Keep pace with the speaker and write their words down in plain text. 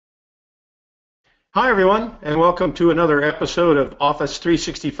Hi, everyone, and welcome to another episode of Office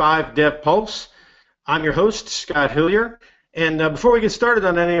 365 Dev Pulse. I'm your host, Scot Hillier. And before we get started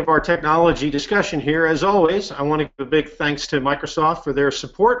on any of our technology discussion here, as always, I want to give a big thanks to Microsoft for their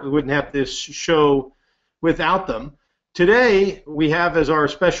support. We wouldn't have this show without them. Today, we have as our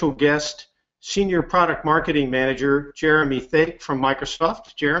special guest Senior Product Marketing Manager Jeremy Thake from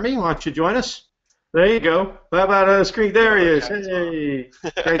Microsoft. Jeremy, why don't you join us? There you go. How about a screen? There he is. Hey,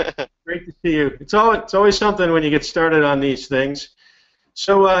 great to see you. It's always something when you get started on these things.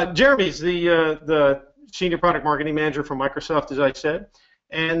 So Jeremy's the senior product marketing manager for Microsoft, as I said,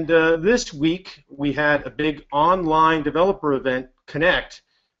 and this week we had a big online developer event, Connect,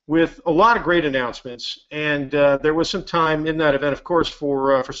 with a lot of great announcements, and there was some time in that event, of course,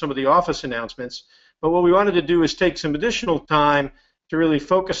 for some of the Office announcements. But what we wanted to do is take some additional time to really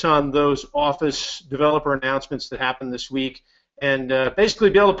focus on those Office developer announcements that happened this week, and basically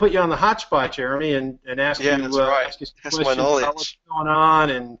be able to put you on the hot spot, Jeremy, and ask Yeah, you that's right. ask you some That's my questions about what's knowledge. going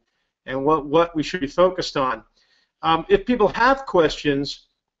on and what we should be focused on. If people have questions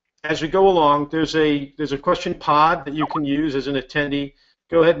as we go along, there's a question pod that you can use as an attendee.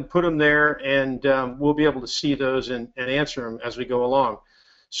 Go ahead and put them there, and we'll be able to see those and answer them as we go along.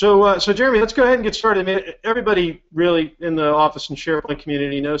 So Jeremy, let's go ahead and get started. I mean, everybody really in the Office and SharePoint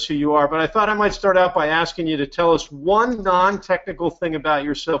community knows who you are, but I thought I might start out by asking you to tell us one non-technical thing about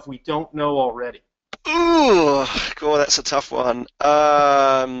yourself we don't know already. Ooh, God, that's a tough one.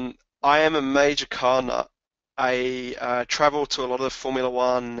 I am a major car nut. I travel to a lot of Formula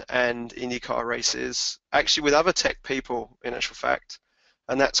One and IndyCar races, actually with other tech people, in actual fact.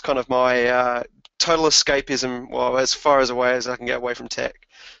 And that's kind of my total escapism, well, as far as away as I can get away from tech,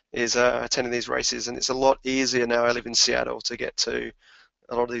 is attending these races. And it's a lot easier now I live in Seattle to get to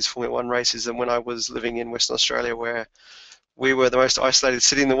a lot of these Formula One races than when I was living in Western Australia, where we were the most isolated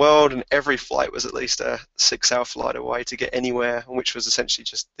city in the world, and every flight was at least a 6-hour flight away to get anywhere, which was essentially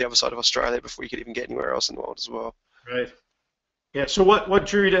just the other side of Australia before you could even get anywhere else in the world as well. Right. Yeah. So what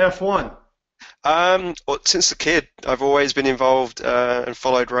drew you to F1? Well, since a kid, I've always been involved and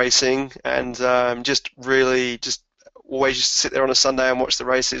followed racing, and just really just always used to sit there on a Sunday and watch the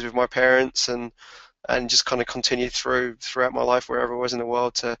races with my parents, and just kind of continue throughout my life wherever I was in the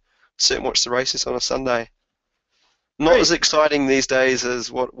world to sit and watch the races on a Sunday. Not as Great. exciting these days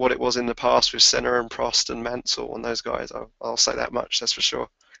as what it was in the past with Senna and Prost and Mansell and those guys. I'll say that much, that's for sure.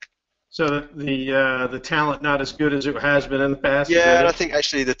 So the talent not as good as it has been in the past. Is Yeah, that and I it? think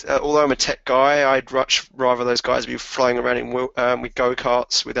actually that although I'm a tech guy, I'd much rather those guys be flying around in with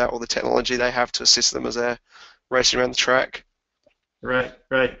go-karts without all the technology they have to assist them as they're racing around the track. Right.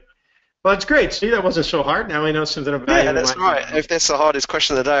 Right. Well, it's great. See, that wasn't so hard. Now we know something about Yeah, you we that's might not right. know. If that's the hardest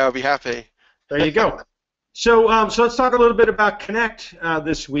question of the day, I'll be happy. There you go. So let's talk a little bit about Connect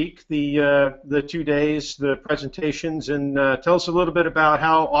this week, the 2 days, the presentations, and tell us a little bit about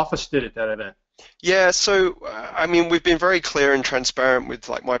how Office did at that event. Yeah, so I mean, we've been very clear and transparent with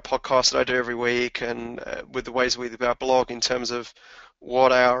like my podcast that I do every week, and with the ways with our blog in terms of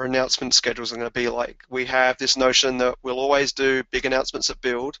what our announcement schedules are going to be like. We have this notion that we'll always do big announcements at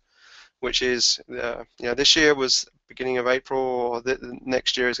Build, which is this year was beginning of April, or the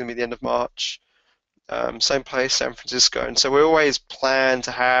next year is going to be the end of March. Same place, San Francisco, and so we always plan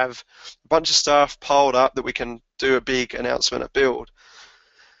to have a bunch of stuff piled up that we can do a big announcement at Build.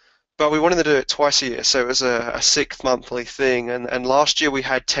 But we wanted to do it twice a year, so it was a sixth monthly thing. And last year we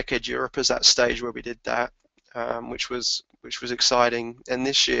had TechEd Europe as that stage where we did that, which was exciting. And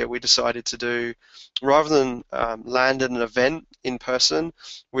this year we decided to do, rather than land at an event in person,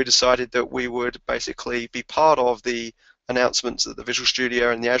 we decided that we would basically be part of the announcements that the Visual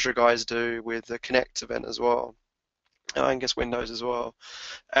Studio and the Azure guys do with the Connect event as well. I guess Windows as well.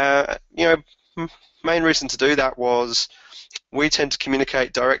 Uh, you know, main reason to do that was we tend to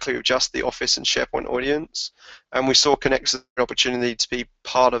communicate directly with just the Office and SharePoint audience, and we saw Connect as an opportunity to be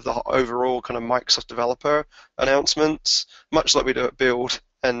part of the overall kind of Microsoft developer announcements, much like we do at Build,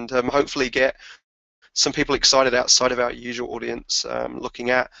 and hopefully get some people excited outside of our usual audience looking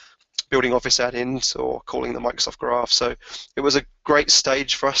at building Office add-ins or calling the Microsoft Graph. So it was a great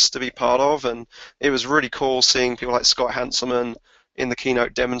stage for us to be part of, and it was really cool seeing people like Scott Hanselman in the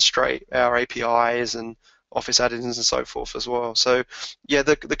keynote demonstrate our APIs and Office add-ins and so forth as well. So yeah,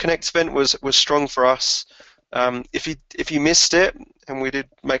 the Connect event was strong for us. If you missed it, and we did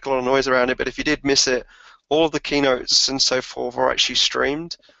make a lot of noise around it, but if you did miss it, all of the keynotes and so forth are actually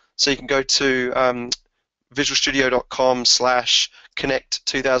streamed. So you can go to visualstudio.com/Connect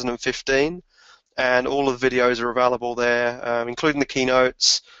 2015, and all of the videos are available there, including the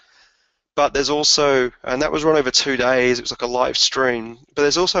keynotes. But there's also, and that was run over 2 days, it was like a live stream, but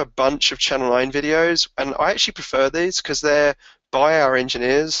there's also a bunch of Channel 9 videos, and I actually prefer these because they're by our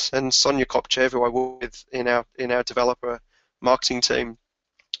engineers, and Sonia Kopchev, who I work with in our developer marketing team.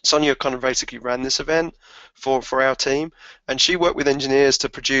 Sonia kind of basically ran this event for our team, and she worked with engineers to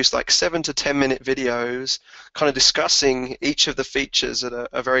produce like 7 to 10 minute videos, kind of discussing each of the features at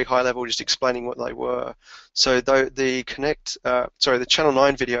a very high level, just explaining what they were. So the the Channel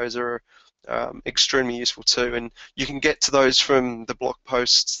 9 videos are extremely useful too, and you can get to those from the blog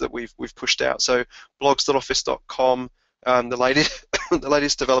posts that we've pushed out. So blogs.office.com, the latest the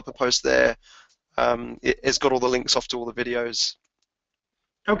latest developer post there, it has got all the links off to all the videos.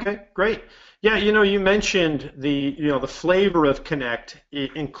 Okay, great. Yeah, you mentioned the flavor of Connect.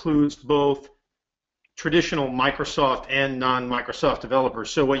 It includes both traditional Microsoft and non-Microsoft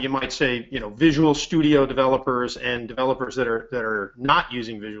developers. So what you might say, Visual Studio developers and developers that are not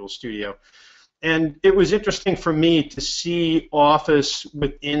using Visual Studio. And it was interesting for me to see Office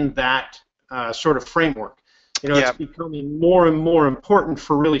within that sort of framework. Yeah. It's becoming more and more important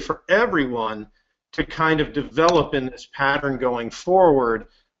for everyone to kind of develop in this pattern going forward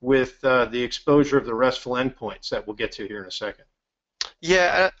with the exposure of the RESTful endpoints that we'll get to here in a second.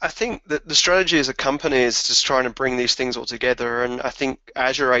 Yeah, I think that the strategy as a company is just trying to bring these things all together, and I think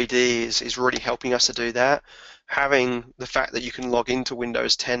Azure AD is really helping us to do that. Having the fact that you can log into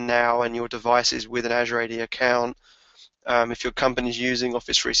Windows 10 now and your device is with an Azure AD account, if your company's using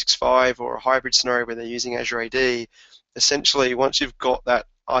Office 365 or a hybrid scenario where they're using Azure AD, essentially once you've got that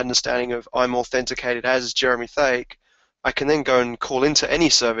understanding of I'm authenticated as Jeremy Thake, I can then go and call into any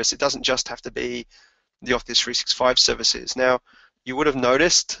service. It doesn't just have to be the Office 365 services. Now, you would have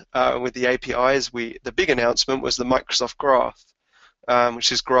noticed with the APIs, the big announcement was the Microsoft Graph,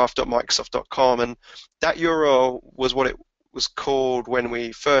 which is graph.microsoft.com, and that URL was what it was called when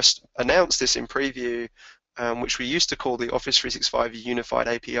we first announced this in preview, which we used to call the Office 365 Unified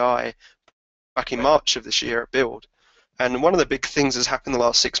API back in March of this year at Build. And one of the big things that's happened in the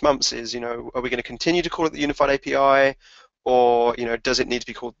last 6 months is, are we going to continue to call it the Unified API, or does it need to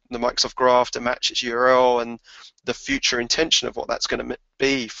be called the Microsoft Graph to match its URL, and the future intention of what that's going to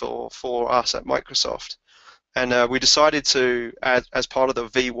be for us at Microsoft? And we decided to, as part of the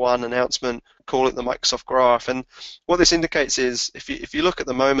V1 announcement, call it the Microsoft Graph. And what this indicates is, if you look at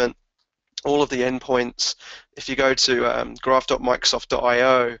the moment, all of the endpoints, if you go to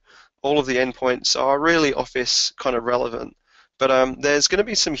graph.microsoft.io, all of the endpoints are really Office kind of relevant. But there's going to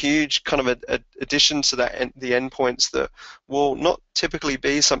be some huge kind of additions to that the endpoints that will not typically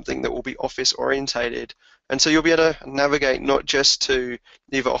be something that will be Office orientated. And so you'll be able to navigate not just to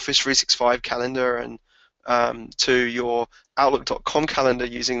either Office 365 calendar and to your Outlook.com calendar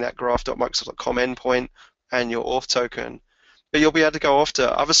using that graph.microsoft.com endpoint and your auth token, but you'll be able to go off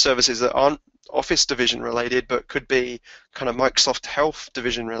to other services that aren't Office division related, but could be kind of Microsoft Health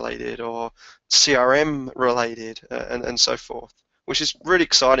division related or CRM related, and so forth, which is really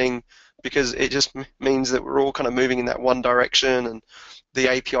exciting because it just means that we're all kind of moving in that one direction, and the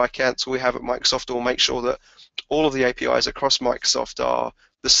API council we have at Microsoft will make sure that all of the APIs across Microsoft are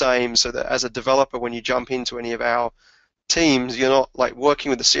the same, so that as a developer, when you jump into any of our teams, you're not like working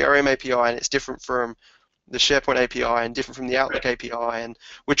with the CRM API and it's different from the SharePoint API and different from the Outlook API, and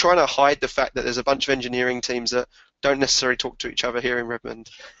we're trying to hide the fact that there's a bunch of engineering teams that don't necessarily talk to each other here in Redmond.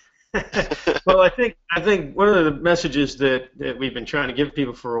 Well, I think one of the messages that we've been trying to give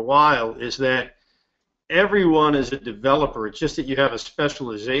people for a while is that everyone is a developer. It's just that you have a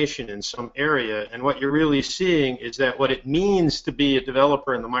specialization in some area, and what you're really seeing is that what it means to be a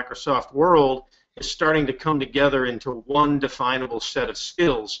developer in the Microsoft world is starting to come together into one definable set of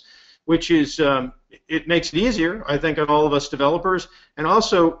skills, which is it makes it easier, I think, on all of us developers, and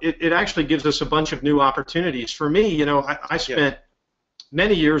also it actually gives us a bunch of new opportunities. For me, I spent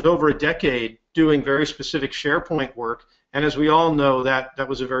many years, over a decade, doing very specific SharePoint work, and as we all know, that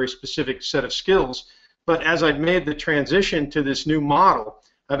was a very specific set of skills. But as I've made the transition to this new model,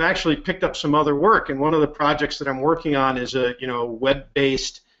 I've actually picked up some other work, and one of the projects that I'm working on is a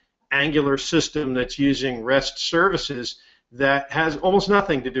web-based Angular system that's using REST services that has almost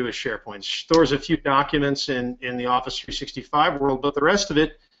nothing to do with SharePoint. It stores a few documents in the Office 365 world, but the rest of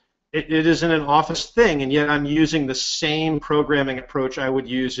it isn't an Office thing, and yet I'm using the same programming approach I would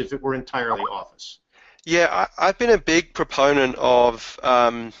use if it were entirely Office. Yeah, I've been a big proponent of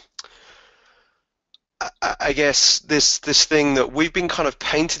I guess this thing that we've been kind of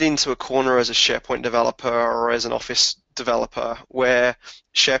painted into a corner as a SharePoint developer or as an Office developer, where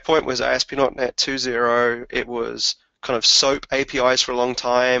SharePoint was ASP.NET 2.0, it was kind of SOAP APIs for a long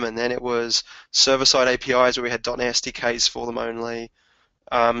time, and then it was server-side APIs where we had .NET SDKs for them only.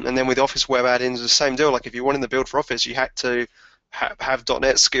 And then with Office web add-ins, the same deal. Like if you wanted to build for Office, you had to have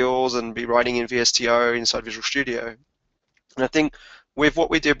 .NET skills and be writing in VSTO inside Visual Studio. And I think with what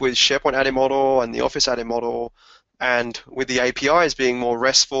we did with SharePoint add-in model and the Office add-in model, and with the APIs being more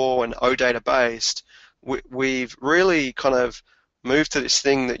RESTful and OData based, we've really kind of moved to this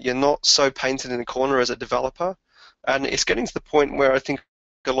thing that you're not so painted in a corner as a developer. And it's getting to the point where I think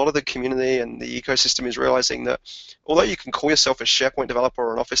a lot of the community and the ecosystem is realizing that although you can call yourself a SharePoint developer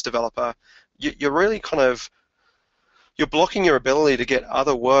or an Office developer, you're really kind of you're blocking your ability to get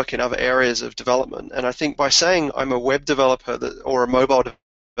other work in other areas of development. And I think by saying I'm a web developer or a mobile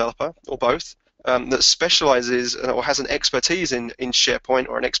developer, or both, that specializes or has an expertise in SharePoint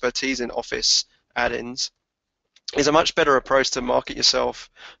or an expertise in Office add-ins, is a much better approach to market yourself.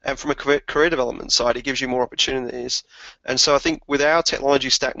 And from a career development side, it gives you more opportunities. And so I think with our technology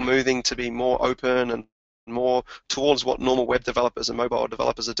stack moving to be more open and more towards what normal web developers and mobile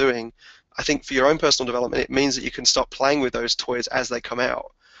developers are doing, I think for your own personal development, it means that you can start playing with those toys as they come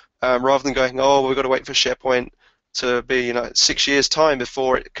out, rather than going, oh, we've got to wait for SharePoint to be 6 years time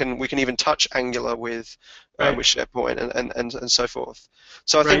before we can even touch Angular with SharePoint and so forth.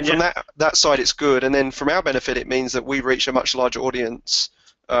 So I think from that side it's good, and then from our benefit it means that we reach a much larger audience,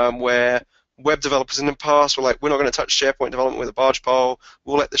 where web developers in the past were like, we're not going to touch SharePoint development with a barge pole,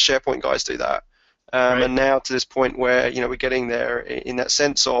 we'll let the SharePoint guys do that. And now to this point where we're getting there in that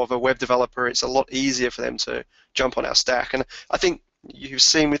sense of a web developer, it's a lot easier for them to jump on our stack. And I think you've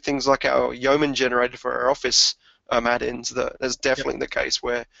seen with things like our Yeoman generator for our Office add-ins that is definitely the case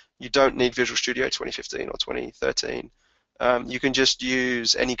where you don't need Visual Studio 2015 or 2013. You can just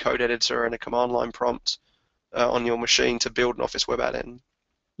use any code editor and a command line prompt on your machine to build an Office web add-in.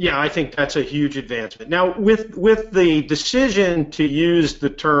 Yeah, I think that's a huge advancement. Now, with the decision to use the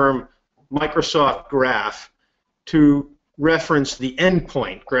term Microsoft Graph to reference the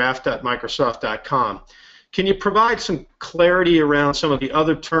endpoint, graph.microsoft.com, can you provide some clarity around some of the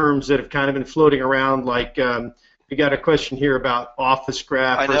other terms that have kind of been floating around, like we got a question here about Office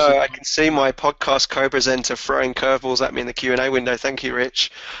Graph. I know, I can see my podcast co-presenter throwing curveballs at me in the Q&A window. Thank you,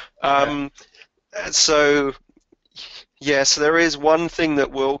 Rich. So there is one thing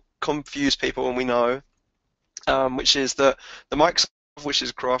that will confuse people, and we know, which is that the Microsoft, which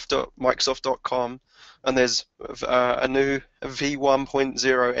is graph.microsoft.com, and there's a new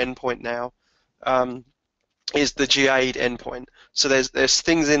v1.0 endpoint now, is the GA'd endpoint. So there's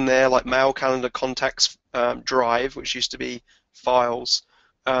things in there like mail, calendar, contacts, Drive, which used to be files,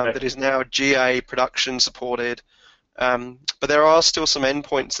 that is now GA production supported. But there are still some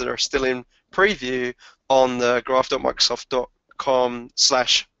endpoints that are still in preview on the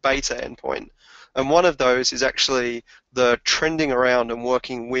graph.microsoft.com/beta endpoint. And one of those is actually the trending around and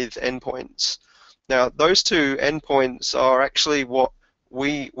working with endpoints. Now, those two endpoints are actually what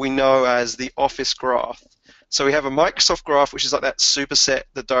we know as the Office graph. So we have a Microsoft graph, which is like that superset,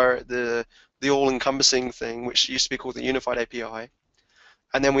 the all-encompassing thing, which used to be called the Unified API.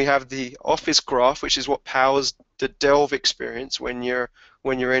 And then we have the Office graph, which is what powers the Delve experience when you're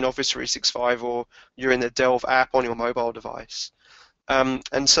in Office 365 or you're in the Delve app on your mobile device. And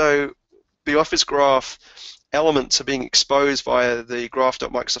so the Office graph elements are being exposed via the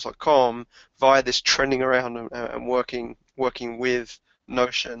graph.microsoft.com via this trending around and working with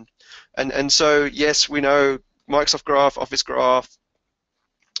Notion. And so, yes, we know Microsoft Graph, Office Graph,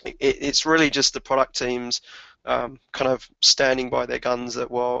 it's really just the product teams kind of standing by their guns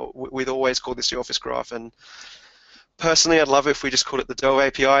that, well, we'd always call this the Office Graph. And personally, I'd love if we just called it the Delve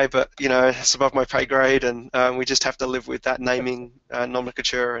API, but, it's above my pay grade, and we just have to live with that naming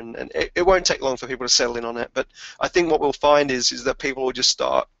nomenclature, and it won't take long for people to settle in on it. But I think what we'll find is that people will just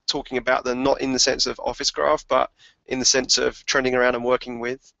start talking about them not in the sense of Office Graph, but in the sense of trending around and working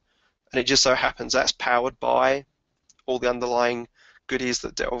with. And it just so happens that's powered by all the underlying goodies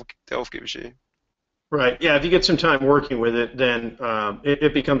that Delve gives you. Right. Yeah. If you get some time working with it, then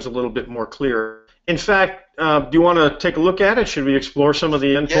it becomes a little bit more clear. In fact, do you want to take a look at it? Should we explore some of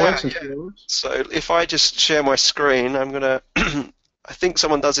the endpoints? Yeah. So if I just share my screen, I'm gonna. I think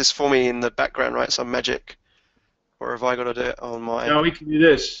someone does this for me in the background, right? Some magic. Or have I got to do it on my? No, we can do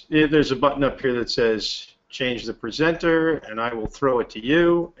this. There's a button up here that says change the presenter, and I will throw it to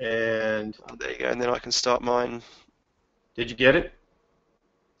you. And there you go. And then I can start mine. Did you get it?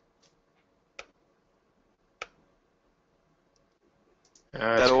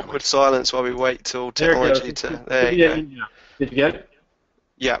 That awkward silence while we wait till technology to. There you go. Did you get it?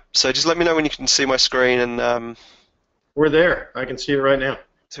 Yeah. So just let me know when you can see my screen, and. We're there. I can see it right now.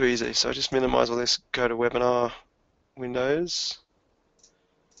 Too easy. So just minimize all this. Go to webinar windows.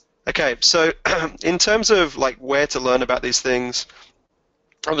 Okay. So in terms of like where to learn about these things,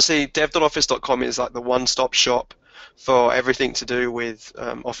 obviously dev.office.com is like the one-stop shop for everything to do with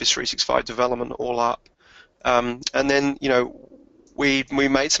Office 365 development all up. And then, we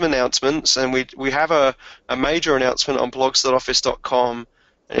made some announcements, and we have a major announcement on blogs.office.com.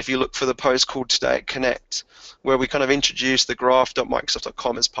 And if you look for the post called Today at Connect, where we kind of introduced the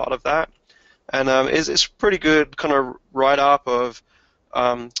graph.microsoft.com as part of that. And it's pretty good kind of write-up of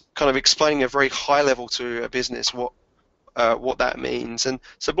kind of explaining at a very high level to a business what that means. And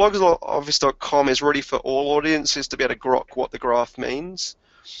so blogsoffice.com is ready for all audiences to be able to grok what the graph means.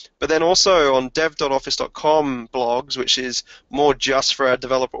 But then also on dev.office.com blogs, which is more just for our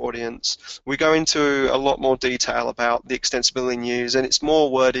developer audience, we go into a lot more detail about the extensibility news, and it's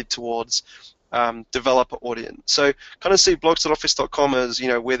more worded towards developer audience. So kind of see blogs.office.com as,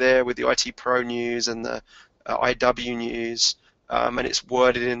 we're there with the IT Pro news and the IW news, and it's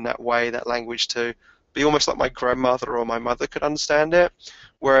worded in that way, that language, to be almost like my grandmother or my mother could understand it.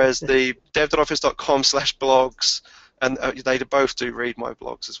 Whereas the dev.office.com/blogs, and they both do read my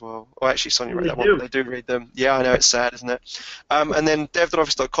blogs as well. Oh, actually, Sonia read that one, but they do read them. Yeah, I know, it's sad, isn't it? And then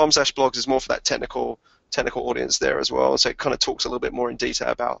dev.office.com/blogs is more for that technical audience there as well. So it kind of talks a little bit more in detail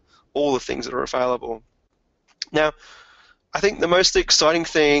about all the things that are available. Now, I think the most exciting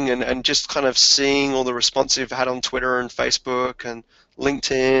thing, and just kind of seeing all the response we've had on Twitter and Facebook and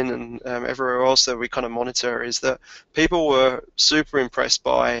LinkedIn and everywhere else that we kind of monitor, is that people were super impressed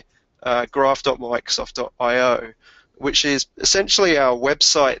by graph.microsoft.io, which is essentially our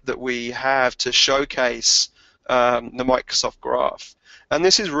website that we have to showcase the Microsoft Graph. And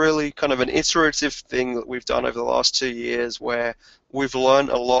this is really kind of an iterative thing that we've done over the last 2 years, where we've learned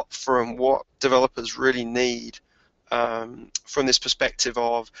a lot from what developers really need from this perspective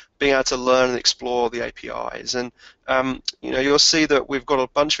of being able to learn and explore the APIs. And you'll see that we've got a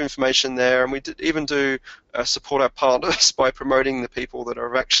bunch of information there, and we even do support our partners by promoting the people that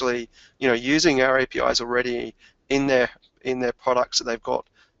are actually using our APIs already in their products that they've got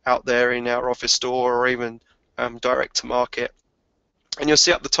out there in our Office store, or even direct to market. And you'll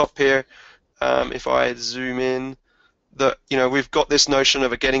see up the top here, if I zoom in, that we've got this notion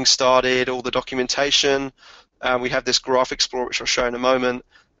of a getting started, all the documentation. We have this Graph Explorer, which I'll show in a moment,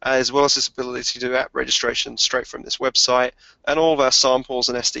 as well as this ability to do app registration straight from this website, and all of our samples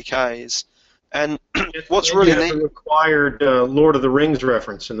and SDKs. And what's really neat, the required Lord of the Rings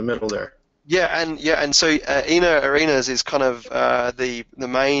reference in the middle there. And so Ina Arenas is kind of the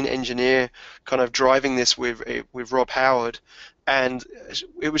main engineer, kind of driving this with Rob Howard, and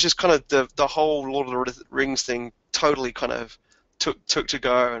it was just kind of the whole Lord of the Rings thing totally kind of took to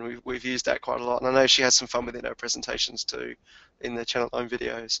go, and we've used that quite a lot. And I know she has some fun with it in her presentations too, in the Channel 9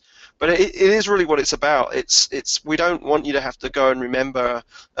 videos. But it is really what it's about. We don't want you to have to go and remember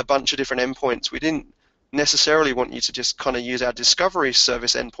a bunch of different endpoints. We didn't necessarily want you to just kind of use our discovery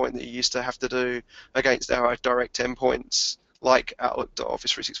service endpoint that you used to have to do against our direct endpoints like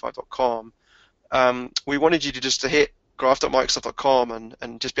outlook.office365.com. We wanted you to just hit graph.microsoft.com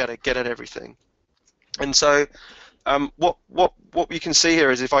and just be able to get at everything. And so what you can see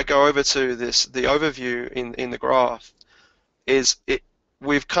here is, if I go over to the overview in the graph,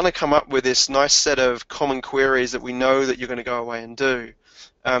 we've kind of come up with this nice set of common queries that we know that you're going to go away and do.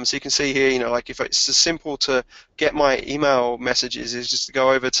 So you can see here, like if it's as simple to get my email messages is just to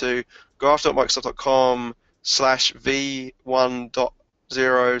go over to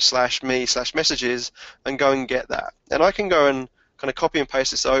graph.microsoft.com/v1.0/me/messages and go and get that. And I can go and kind of copy and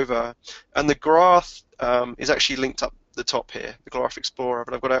paste this over, and the graph is actually linked up the top here, the Graph Explorer,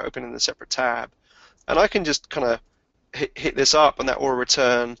 but I've got it open in a separate tab. And I can just kind of hit this up, and that will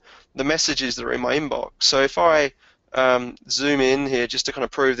return the messages that are in my inbox. So if I zoom in here just to kind of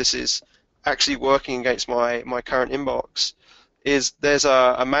prove this is actually working against my current inbox, there's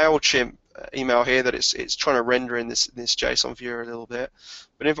a MailChimp email here that it's trying to render in this JSON viewer a little bit.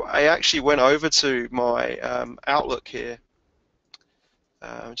 But if I actually went over to my Outlook here,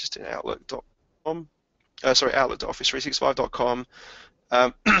 just in outlook.com, outlook.office365.com,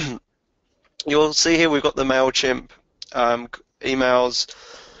 you'll see here we've got the MailChimp emails.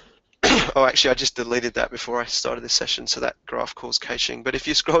 Oh, actually, I just deleted that before I started this session, so that graph caused caching. But if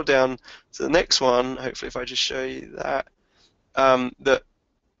you scroll down to the next one, hopefully if I just show you that, the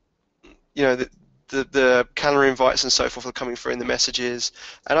calendar invites and so forth are coming through in the messages,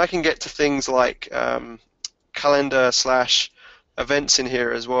 and I can get to things like calendar/events in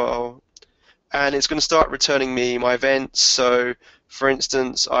here as well, and it's going to start returning me my events. So, for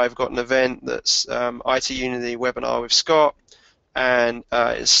instance, I've got an event that's IT Unity webinar with Scott, and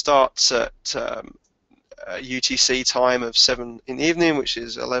it starts at UTC time of 7 in the evening, which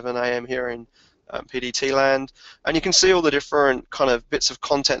is 11 a.m. here in PDT land, and you can see all the different kind of bits of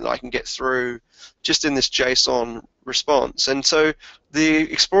content that I can get through just in this JSON response. And so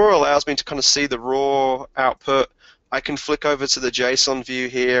the Explorer allows me to kind of see the raw output. I can flick over to the JSON view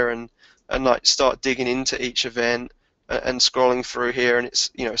here and like start digging into each event and scrolling through here, and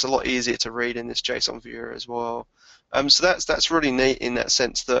it's it's a lot easier to read in this JSON viewer as well. So that's really neat in that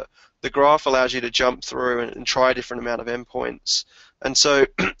sense that the graph allows you to jump through and try a different amount of endpoints. And so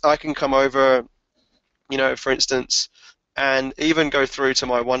I can come over, for instance, and even go through to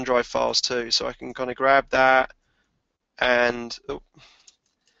my OneDrive files too. So I can kind of grab that and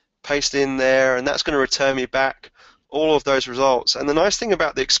paste in there, and that's going to return me back all of those results. And the nice thing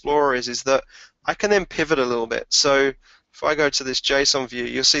about the Explorer is that I can then pivot a little bit. So if I go to this JSON view,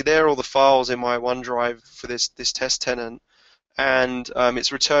 you'll see there are all the files in my OneDrive for this test tenant, and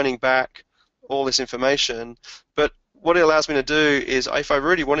it's returning back all this information. But what it allows me to do is, if I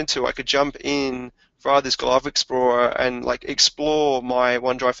really wanted to, I could jump in via this Glove Explorer and like explore my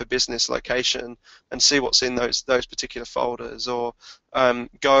OneDrive for Business location and see what's in those particular folders, or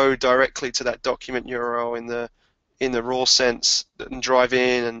go directly to that document URL in the raw sense and drive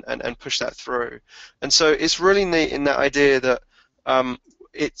in and push that through. And so it's really neat in that idea that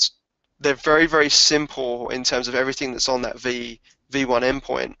they're very, very simple in terms of everything that's on that V1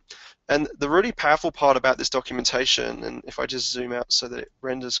 endpoint. And the really powerful part about this documentation, and if I just zoom out so that it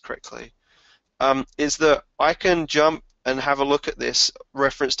renders correctly, is that I can jump and have a look at this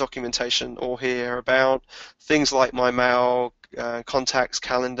reference documentation all here about things like my mail, contacts,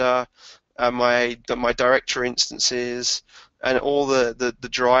 calendar, my directory instances, and all the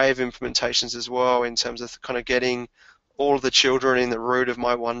drive implementations as well, in terms of kind of getting all of the children in the root of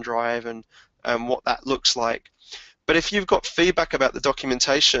my OneDrive and what that looks like. But if you've got feedback about the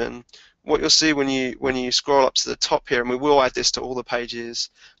documentation, what you'll see when you scroll up to the top here, and we will add this to all the pages,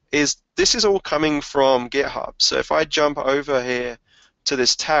 is this is all coming from GitHub. So if I jump over here to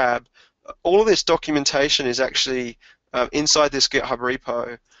this tab, all of this documentation is actually inside this GitHub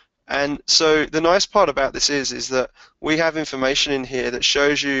repo. And so the nice part about this is that we have information in here that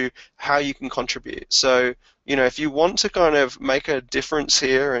shows you how you can contribute. So if you want to kind of make a difference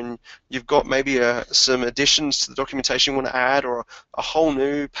here, and you've got maybe some additions to the documentation you want to add, or a whole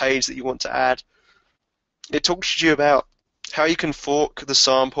new page that you want to add, it talks to you about how you can fork the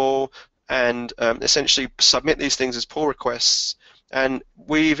sample and essentially submit these things as pull requests. And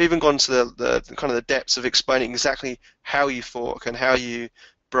we've even gone to the kind of the depths of explaining exactly how you fork and how you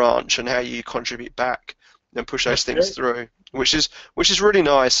branch and how you contribute back and push those things through, which is really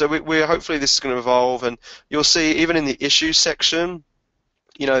nice. So we're hopefully this is going to evolve, and you'll see even in the issues section,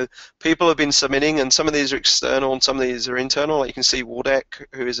 people have been submitting, and some of these are external and some of these are internal. Like you can see Waldek,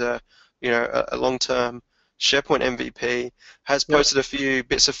 who is a long-term SharePoint MVP, has posted a few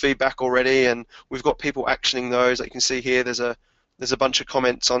bits of feedback already, and we've got people actioning those. Like you can see here, there's a bunch of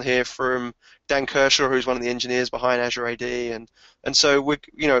comments on here from Dan Kershaw, who's one of the engineers behind Azure AD, and so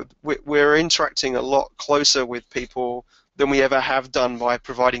we're interacting a lot closer with people than we ever have done by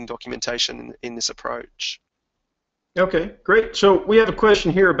providing documentation in this approach. Okay, great. So we have a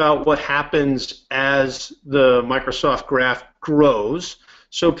question here about what happens as the Microsoft Graph grows.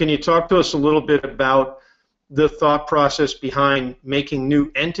 So can you talk to us a little bit about the thought process behind making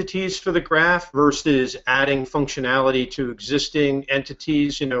new entities for the graph versus adding functionality to existing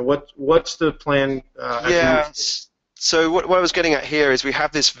entities? What's the plan? So what I was getting at here is we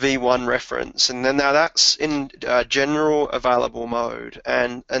have this V1 reference, and then now that's in general available mode,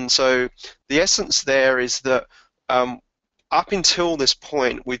 and so the essence there is that up until this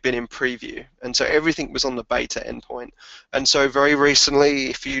point we've been in preview, and so everything was on the beta endpoint. And so very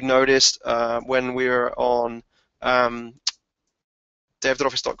recently, if you noticed when we were on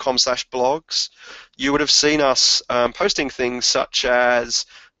dev.office.com/blogs, you would have seen us posting things such as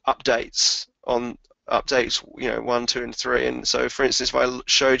updates on updates 1, 2, and 3. And so for instance, if I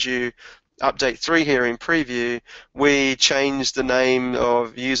showed you update 3 here in preview, we changed the name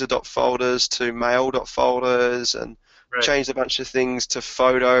of user.folders to mail.folders, and changed a bunch of things to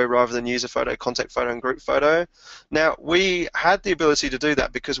photo rather than user photo, contact photo, and group photo. Now, we had the ability to do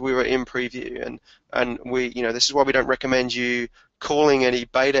that because we were in preview, and we, this is why we don't recommend you calling any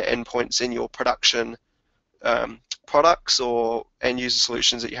beta endpoints in your production products or end user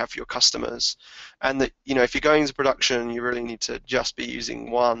solutions that you have for your customers. And that, if you're going into production, you really need to just be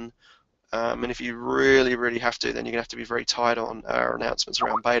using one. And if you really, really have to, then you're going to have to be very tight on our announcements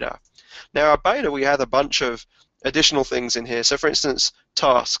around beta. Now, our beta, we had a bunch of additional things in here. So, for instance,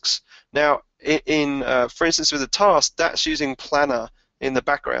 tasks. Now, for instance, with a task, that's using Planner in the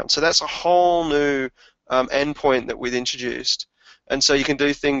background. So that's a whole new endpoint that we've introduced. And so you can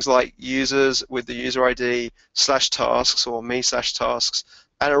do things like users with the user ID /tasks or me/tasks,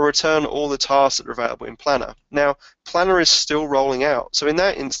 and it'll return all the tasks that are available in Planner. Now, Planner is still rolling out. So in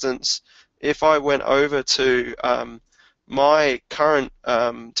that instance, if I went over to my current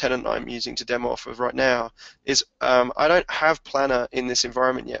tenant I'm using to demo off of right now, is I don't have Planner in this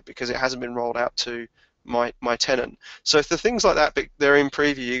environment yet because it hasn't been rolled out to my tenant. So if the things like that, they're in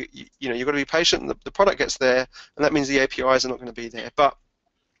preview, you've got to be patient, and the product gets there, and that means the APIs are not going to be there. But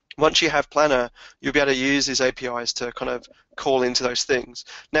once you have Planner, you'll be able to use these APIs to kind of call into those things.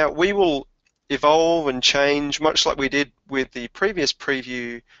 Now, we will evolve and change, much like we did with the previous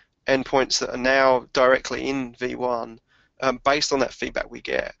preview endpoints that are now directly in V1, based on that feedback we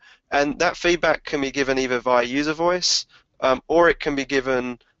get. And that feedback can be given either via user voice, or it can be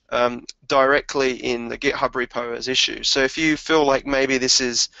given directly in the GitHub repo as issues. So if you feel like maybe this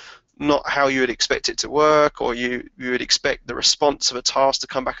is not how you would expect it to work, or you would expect the response of a task to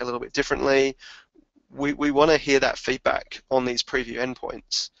come back a little bit differently, we want to hear that feedback on these preview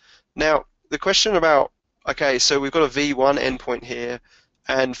endpoints. Now, the question about, okay, so we've got a V1 endpoint here,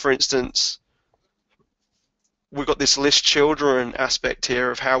 and for instance, we've got this list children aspect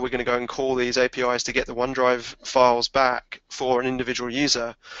here of how we're going to go and call these APIs to get the OneDrive files back for an individual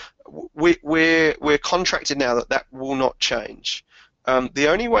user. We're contracted now that will not change. The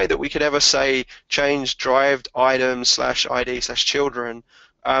only way that we could ever say change derived items /ID/children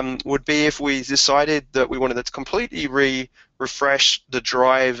would be if we decided that we wanted to completely refresh the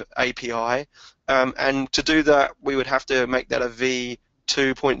Drive API, and to do that we would have to make that a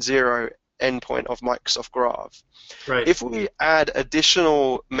v2.0 endpoint of Microsoft Graph. Right. If we add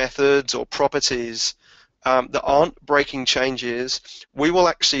additional methods or properties that aren't breaking changes, we will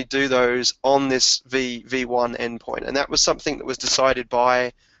actually do those on this V1 endpoint, and that was something that was decided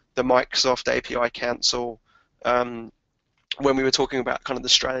by the Microsoft API Council when we were talking about kind of the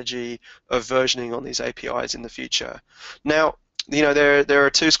strategy of versioning on these APIs in the future. Now, there are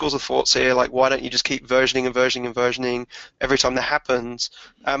two schools of thoughts here, like why don't you just keep versioning and versioning and versioning every time that happens,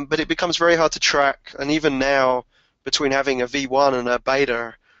 but it becomes very hard to track, and even now, between having a V1 and a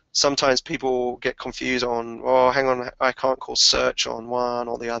beta, sometimes people get confused on, oh, hang on, I can't call search on one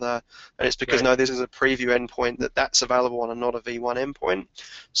or the other, and it's because, no, this is a preview endpoint that's available on and not a V1 endpoint.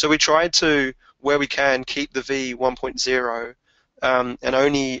 So we tried to, where we can, keep the V1.0 and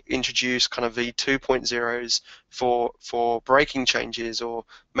only introduce kind of V2.0s for breaking changes or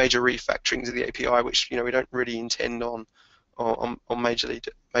major refactorings of the API, which we don't really intend on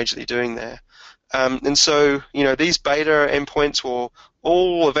majorly doing there. And so these beta endpoints will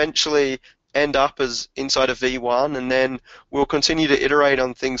all eventually end up as inside of V1, and then we'll continue to iterate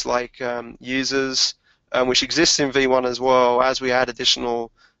on things like users, which exists in V1 as well, as we add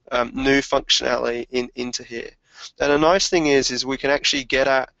additional new functionality into here. And a nice thing is we can actually get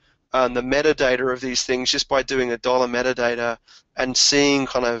at the metadata of these things just by doing a dollar metadata and seeing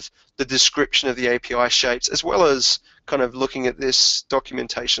kind of the description of the API shapes, as well as kind of looking at this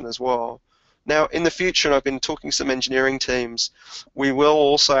documentation as well. Now, in the future, and I've been talking to some engineering teams, we will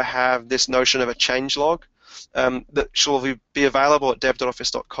also have this notion of a changelog that shall be available at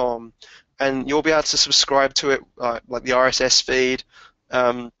dev.office.com, and you'll be able to subscribe to it like the RSS feed,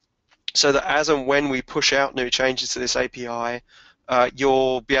 so that as and when we push out new changes to this API,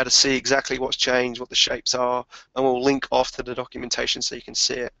 you'll be able to see exactly what's changed, what the shapes are, and we'll link off to the documentation so you can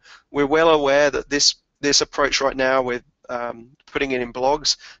see it. We're well aware that this approach right now with putting it in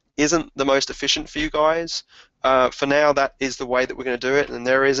blogs isn't the most efficient for you guys. For now, that is the way that we're going to do it, and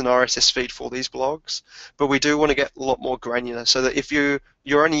there is an RSS feed for these blogs, but we do want to get a lot more granular, so that if you're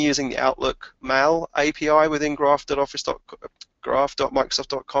only using the Outlook Mail API within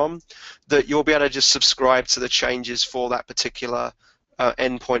graph.microsoft.com, that you'll be able to just subscribe to the changes for that particular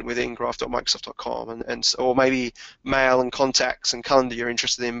endpoint within graph.microsoft.com, or maybe mail and contacts and calendar you're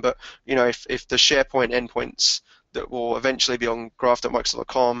interested in, but if the SharePoint endpoints that will eventually be on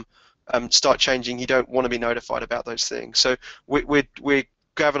graph.microsoft.com start changing, you don't want to be notified about those things. So we're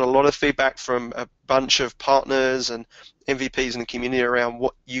gathering a lot of feedback from a bunch of partners and MVPs in the community around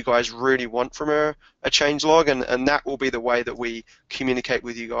what you guys really want from a changelog, and that will be the way that we communicate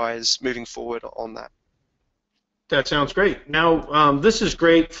with you guys moving forward on that. That sounds great. Now, this is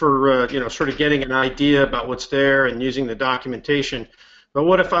great for sort of getting an idea about what's there and using the documentation. But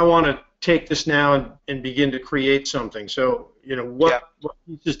what if I want to take this now and begin to create something? So, what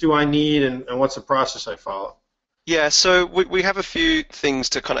pieces do I need, and what's the process I follow? Yeah, so we have a few things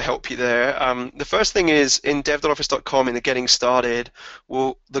to kind of help you there. The first thing is in dev.office.com in the getting started,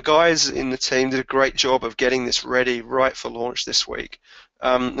 the guys in the team did a great job of getting this ready right for launch this week.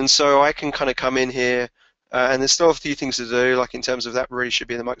 And so I can kind of come in here and there's still a few things to do, like in terms of that really should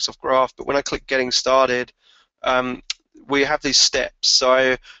be in the Microsoft Graph. But when I click Getting Started, we have these steps. So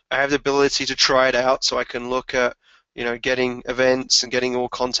I have the ability to try it out, so I can look at, getting events and getting all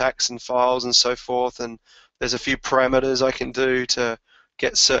contacts and files and so forth. And there's a few parameters I can do to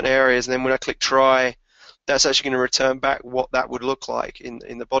get certain areas. And then when I click Try, that's actually going to return back what that would look like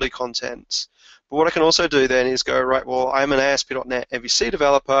in the body contents. But what I can also do then is go, right, well, I'm an ASP.NET MVC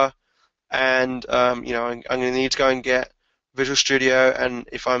developer, and I'm going to need to go and get Visual Studio, and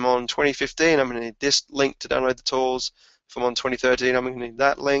if I'm on 2015, I'm going to need this link to download the tools. If I'm on 2013, I'm going to need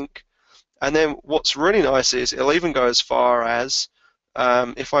that link. And then what's really nice is it'll even go as far as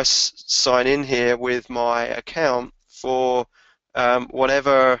if I sign in here with my account for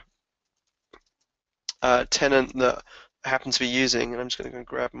whatever tenant that I happen to be using, and I'm just going to go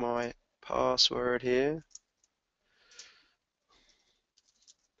grab my password here.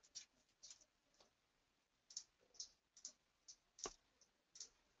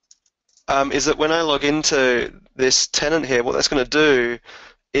 Is that when I log into this tenant here, what that's going to do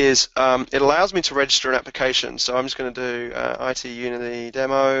is it allows me to register an application. So I'm just going to do IT Unity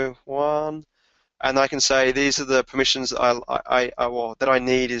Demo 1, and I can say these are the permissions that I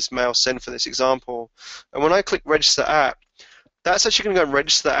need is mail send for this example. And when I click Register App, that's actually going to go and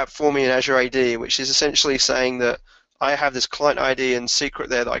register the app for me in Azure AD, which is essentially saying that I have this client ID and secret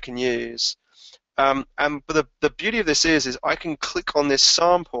there that I can use. But the beauty of this is I can click on this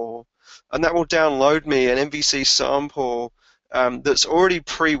sample, and that will download me an MVC sample that's already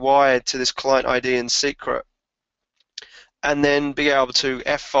pre-wired to this client ID and secret, and then be able to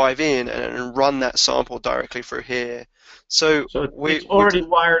F5 in and run that sample directly through here. So it's already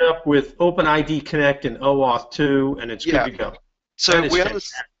wired up with OpenID Connect and OAuth 2, and it's good to go. So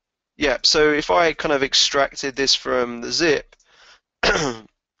so if I kind of extracted this from the zip,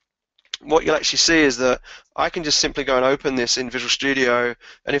 what you'll actually see is that I can just simply go and open this in Visual Studio,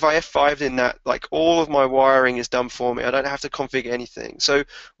 and if I F5'd in that, like all of my wiring is done for me. I don't have to configure anything. So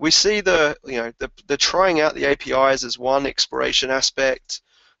we see the trying out the APIs as one exploration aspect.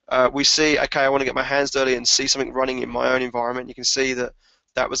 We see, okay, I want to get my hands dirty and see something running in my own environment. You can see that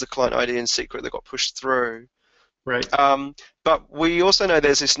that was the client ID and secret that got pushed through. Right. But we also know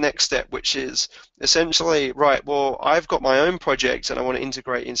there's this next step, which is essentially, right, well, I've got my own project and I want to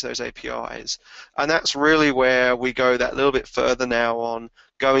integrate into those APIs. And that's really where we go that little bit further now on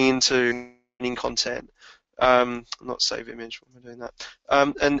going into content. Not save image, why am I doing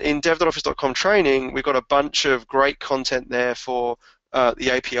that? And in dev.office.com training, we've got a bunch of great content there for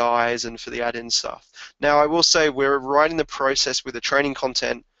the APIs and for the add-in stuff. Now, I will say we're right in the process with the training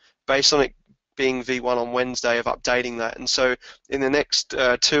content based on it being V1 on Wednesday of updating that, and so in the next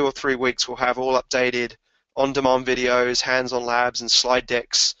 2 or 3 weeks we'll have all updated on-demand videos, hands-on labs, and slide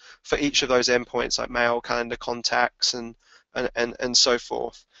decks for each of those endpoints like mail, calendar, contacts, and so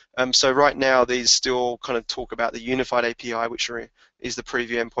forth. So right now these still kind of talk about the unified API, which is the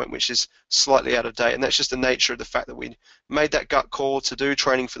preview endpoint, which is slightly out of date, and that's just the nature of the fact that we made that gut call to do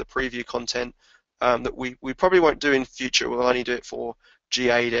training for the preview content that we probably won't do in future. We'll only do it for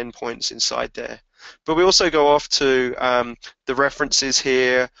G8 endpoints inside there. But we also go off to the references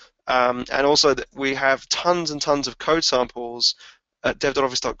here, and also that we have tons and tons of code samples at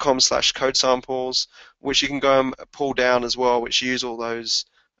dev.office.com/code samples, which you can go and pull down as well, which use all those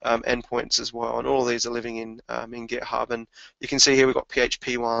endpoints as well. And all of these are living in GitHub. And you can see here we've got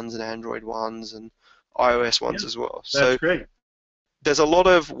PHP ones and Android ones and iOS ones as well. That's great. There's a lot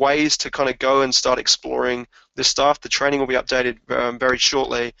of ways to kind of go and start exploring this stuff. The training will be updated very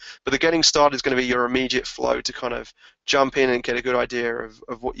shortly, but the getting started is going to be your immediate flow to kind of jump in and get a good idea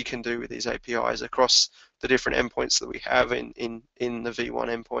of what you can do with these APIs across the different endpoints that we have in the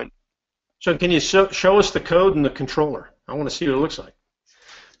V1 endpoint. So can you show us the code and the controller? I want to see what it looks like.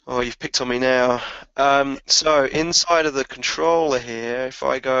 Oh, you've picked on me now. So inside of the controller here, if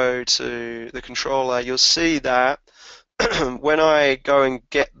I go to the controller, you'll see that when I go and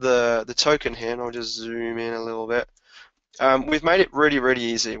get the token here, and I'll just zoom in a little bit, we've made it really, really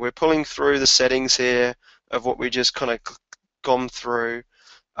easy. We're pulling through the settings here of what we just kind of gone through,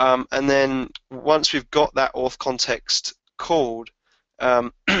 and then once we've got that auth context called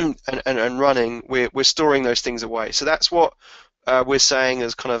and running, we're storing those things away. So that's what we're saying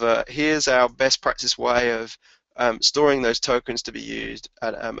as kind of here's our best practice way of storing those tokens to be used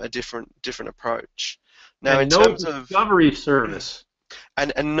at a different approach. Now, and in terms of discovery service.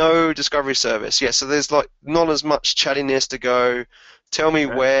 And no discovery service. Yeah, so there's like not as much chattiness to go, tell me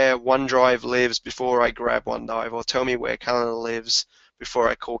where OneDrive lives before I grab OneDrive, or tell me where calendar lives before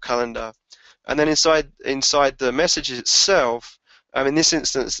I call calendar. And then inside the messages itself, in this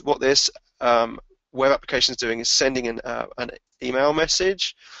instance, what this web application is doing is sending an email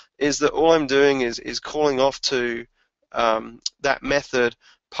message, is that all I'm doing is calling off to that method,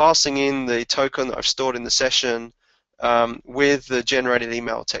 passing in the token that I've stored in the session with the generated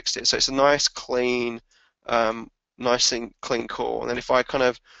email text here. So it's a nice clean, clean call. And then if I kind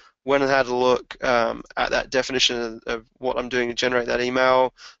of went and had a look at that definition of what I'm doing to generate that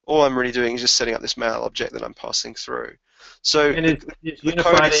email, all I'm really doing is just setting up this mail object that I'm passing through. So the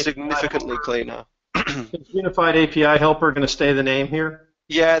code is significantly cleaner. Is Unified API Helper going to stay the name here?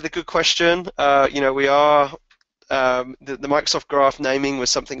 Yeah, the good question. We are the Microsoft Graph naming was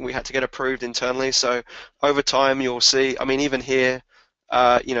something we had to get approved internally. So over time, you'll see. I mean, even here,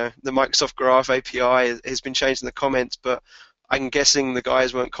 the Microsoft Graph API has been changed in the comments, but I'm guessing the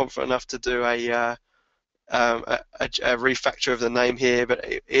guys weren't confident enough to do a refactor of the name here. But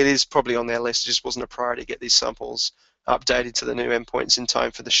it is probably on their list. It just wasn't a priority to get these samples updated to the new endpoints in time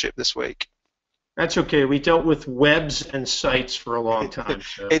for the ship this week. That's okay. We dealt with webs and sites for a long time.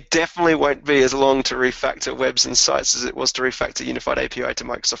 So. It definitely won't be as long to refactor webs and sites as it was to refactor Unified API to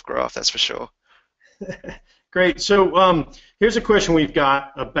Microsoft Graph, that's for sure. Great. So here's a question we've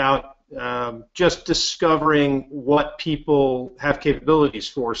got about just discovering what people have capabilities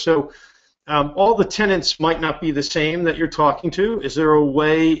for. So all the tenants might not be the same that you're talking to. Is there a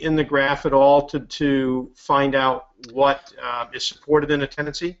way in the graph at all to find out what is supported in a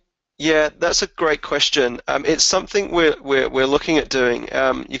tenancy? Yeah, that's a great question. It's something we're looking at doing.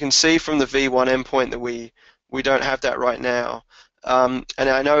 You can see from the V1 endpoint that we don't have that right now. And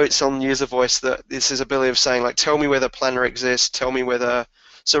I know it's on user voice that this is ability of saying, like, tell me whether planner exists, tell me whether.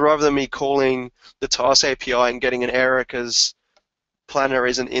 So rather than me calling the task API and getting an error because planner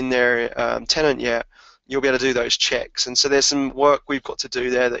isn't in their tenant yet, you'll be able to do those checks. And so there's some work we've got to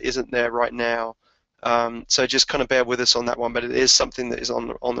do there that isn't there right now. So just kind of bear with us on that one, but it is something that is on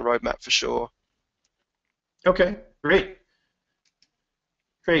the roadmap for sure. Okay, great.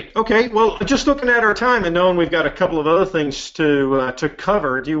 Great. Okay, well, just looking at our time and knowing we've got a couple of other things to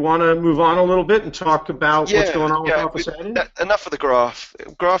cover, do you want to move on a little bit and talk about what's going on with Office add-in? Enough of the graph.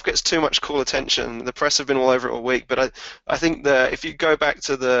 Graph gets too much cool attention. The press have been all over it all week, but I think that if you go back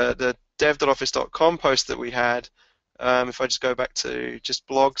to the dev.office.com post that we had, if I just go back to just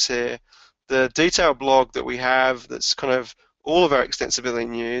blogs here, the detailed blog that we have that's kind of all of our extensibility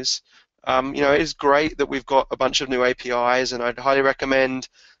news, it is great that we've got a bunch of new APIs, and I'd highly recommend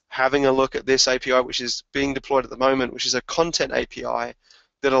having a look at this API, which is being deployed at the moment, which is a content API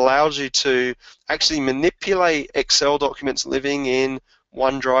that allows you to actually manipulate Excel documents living in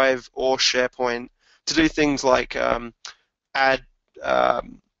OneDrive or SharePoint to do things like add a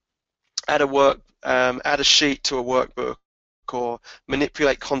sheet to a workbook, or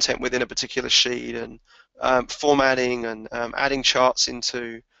manipulate content within a particular sheet, and formatting and adding charts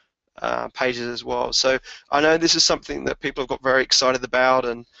into pages as well. So I know this is something that people have got very excited about,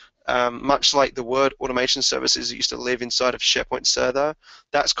 and much like the Word automation services that used to live inside of SharePoint Server,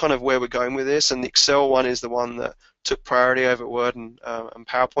 that's kind of where we're going with this, and the Excel one is the one that took priority over Word and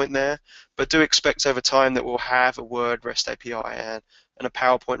PowerPoint there. But do expect over time that we'll have a Word REST API and a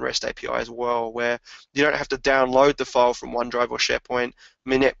PowerPoint REST API as well, where you don't have to download the file from OneDrive or SharePoint,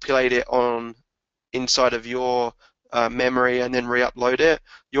 manipulate it inside of your memory, and then re-upload it.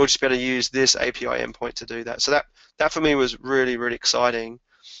 You'll just be able to use this API endpoint to do that. So that for me was really, really exciting.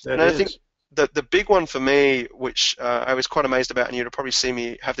 I think the big one for me, which I was quite amazed about, and you'd probably see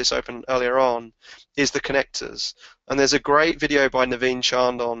me have this open earlier on, is the connectors. And there's a great video by Naveen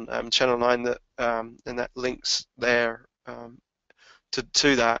Chand on Channel 9 that and that links there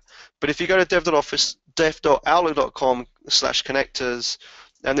to that. But if you go to dev.outlook.com/connectors,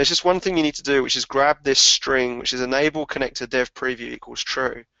 and there's just one thing you need to do, which is grab this string, which is enable connector dev preview equals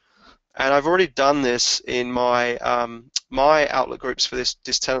true. And I've already done this in my my Outlook groups for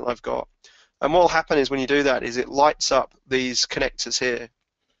this tenant I've got. And what will happen is when you do that is it lights up these connectors here.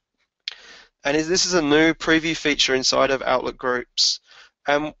 And this is a new preview feature inside of Outlook groups.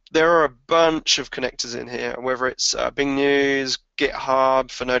 And there are a bunch of connectors in here, whether it's Bing News,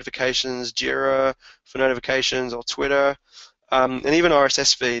 GitHub for notifications, Jira for notifications, or Twitter, and even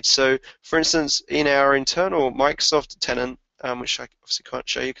RSS feeds. So, for instance, in our internal Microsoft tenant, which I obviously can't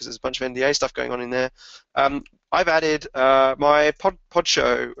show you because there's a bunch of NDA stuff going on in there, I've added my pod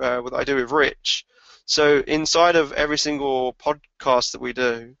show that I do with Rich. So inside of every single podcast that we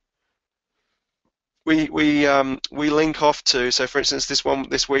do, we link off to. So for instance,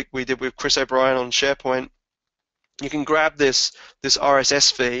 this week we did with Chris O'Brien on SharePoint. You can grab this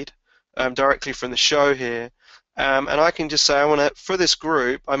RSS feed directly from the show here, and I can just say I want to, for this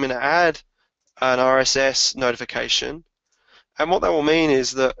group, I'm going to add an RSS notification. And what that will mean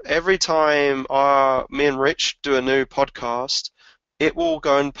is that every time me and Rich do a new podcast, it will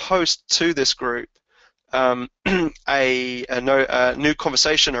go and post to this group a new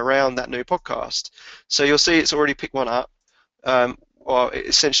conversation around that new podcast. So you'll see it's already picked one up, or it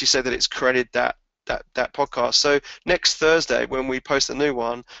essentially said that it's created that podcast. So next Thursday, when we post a new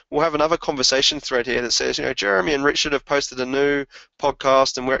one, we'll have another conversation thread here that says, Jeremy and Richard have posted a new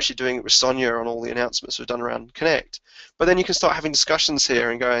podcast, and we're actually doing it with Sonia on all the announcements we've done around Connect. But then you can start having discussions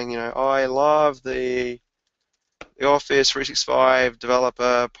here and going, I love the Office 365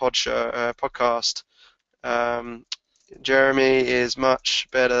 developer podcast. Jeremy is much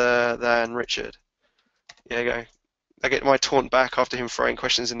better than Richard. There you go. I get my taunt back after him throwing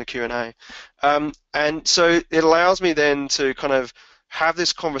questions in the Q&A. And so it allows me then to kind of have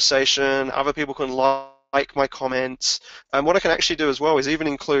this conversation. Other people can like my comments. And what I can actually do as well is even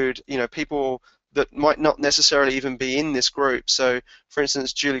include, people that might not necessarily even be in this group. So, for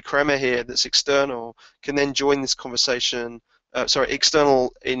instance, Julie Kremer here, that's external, can then join this conversation.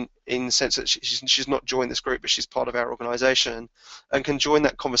 External in the sense that she's not joined this group, but she's part of our organization and can join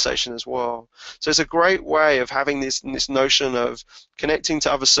that conversation as well. So it's a great way of having this notion of connecting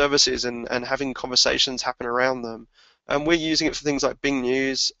to other services and having conversations happen around them. And we're using it for things like Bing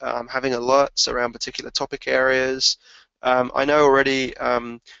News, having alerts around particular topic areas. I know already,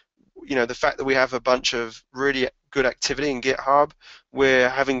 the fact that we have a bunch of really good activity in GitHub, we're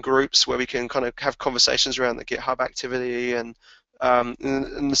having groups where we can kind of have conversations around the GitHub activity, and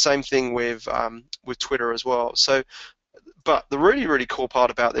the same thing with Twitter as well. So, but the really, really cool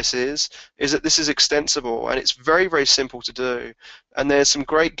part about this is that this is extensible and it's very, very simple to do. And there's some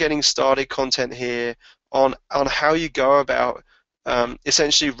great getting started content here on how you go about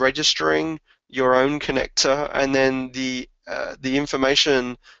essentially registering your own connector, and then the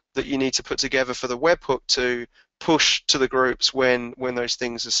information that you need to put together for the webhook to push to the groups when those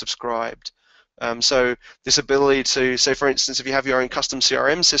things are subscribed. So this ability to, say for instance, if you have your own custom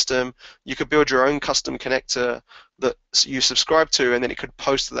CRM system, you could build your own custom connector that you subscribe to, and then it could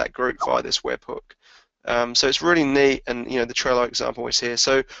post to that group via this webhook. So it's really neat, and the Trello example is here.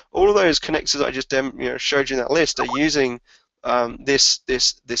 So all of those connectors I just showed you in that list are using this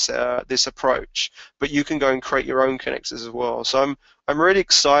approach, but you can go and create your own connectors as well. So I'm really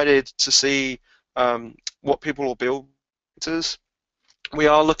excited to see what people will build. We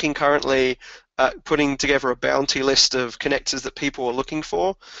are looking currently at putting together a bounty list of connectors that people are looking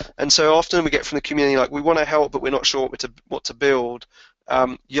for, and so often we get from the community like, we want to help but we're not sure what to build.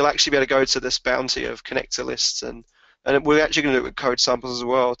 You'll actually be able to go to this bounty of connector lists, and we're actually going to do it with code samples as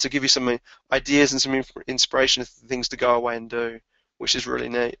well to give you some ideas and some inspiration of things to go away and do, which is really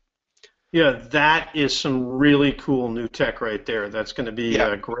neat. Yeah, that is some really cool new tech right there. That's going to be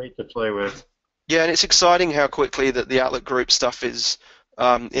great to play with. Yeah, and it's exciting how quickly that the Outlook group stuff is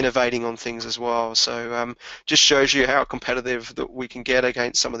innovating on things as well. So just shows you how competitive that we can get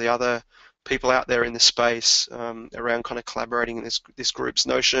against some of the other people out there in this space around kind of collaborating in this group's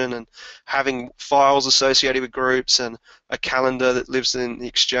notion, and having files associated with groups, and a calendar that lives in the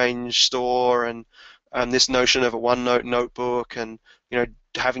Exchange store, and this notion of a OneNote notebook, and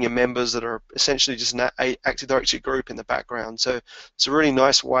having your members that are essentially just an Active Directory group in the background. So it's a really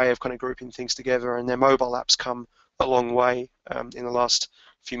nice way of kind of grouping things together, and their mobile apps come a long way in the last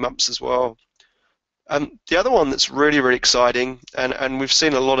few months as well. The other one that's really, really exciting, and we've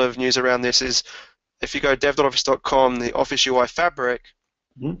seen a lot of news around this, is if you go dev.office.com, the Office UI Fabric,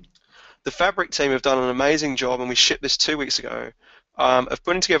 the Fabric team have done an amazing job, and we shipped this 2 weeks ago, of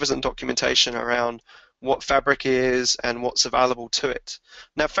putting together some documentation around what Fabric is and what's available to it.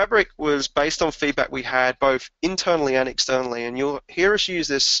 Now, Fabric was based on feedback we had both internally and externally, and you'll hear us use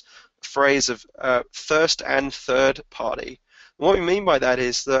this phrase of first and third party. And what we mean by that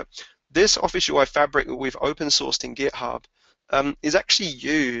is that this Office UI Fabric that we've open sourced in GitHub is actually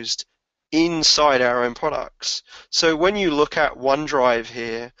used inside our own products. So when you look at OneDrive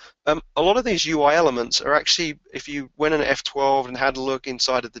here, a lot of these UI elements are actually, if you went on F12 and had a look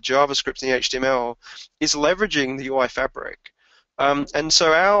inside of the JavaScript and the HTML, is leveraging the UI Fabric. And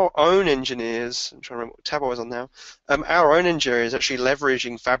so our own engineers, I'm trying to remember what tab I was on now, our own engineers actually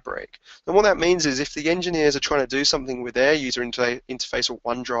leveraging Fabric. And what that means is if the engineers are trying to do something with their user interface or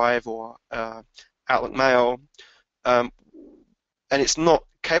OneDrive or Outlook Mail, and it's not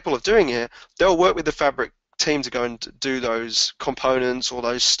capable of doing it, they'll work with the Fabric team to go and do those components or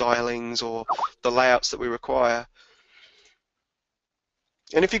those stylings or the layouts that we require.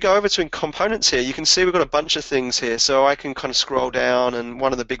 And if you go over to components here, you can see we've got a bunch of things here. So I can kind of scroll down, and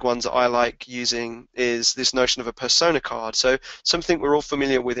one of the big ones that I like using is this notion of a persona card. So something we're all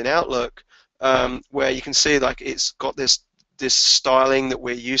familiar with in Outlook, where you can see like it's got this this styling that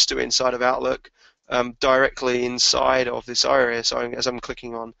we're used to inside of Outlook directly inside of this area. So as I'm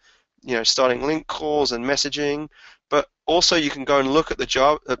clicking on, starting link calls and messaging, but also you can go and look at the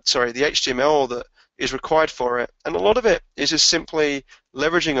the HTML that is required for it, and a lot of it is just simply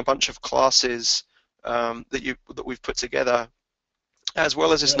leveraging a bunch of classes that we've put together, as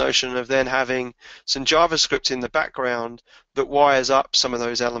well as this notion of then having some JavaScript in the background that wires up some of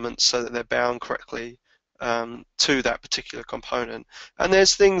those elements so that they're bound correctly to that particular component. And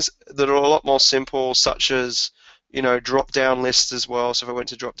there's things that are a lot more simple, such as drop-down lists as well. So if I went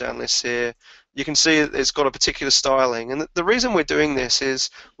to drop-down lists here, you can see that it's got a particular styling. And the reason we're doing this is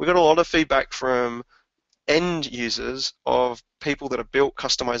we got a lot of feedback from end users of people that have built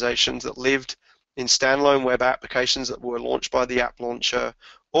customizations that lived in standalone web applications that were launched by the app launcher,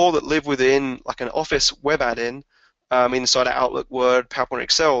 or that live within like an Office web add-in inside of Outlook, Word, PowerPoint,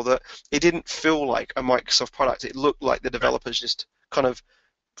 Excel, that it didn't feel like a Microsoft product. It looked like the developers just kind of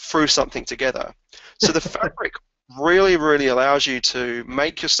threw something together. So the Fabric really, really allows you to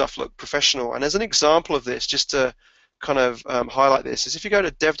make your stuff look professional. And as an example of this, just to kind of highlight this, is if you go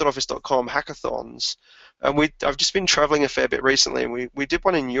to dev.office.com hackathons, and I've just been traveling a fair bit recently, and we did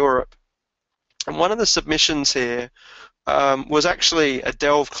one in Europe, and one of the submissions here was actually a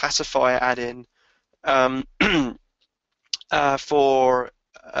Delve classifier add-in for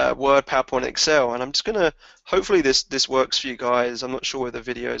Word, PowerPoint, Excel. And I'm just going to, hopefully this works for you guys. I'm not sure where the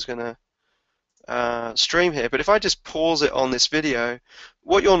video is going to stream here, but if I just pause it on this video,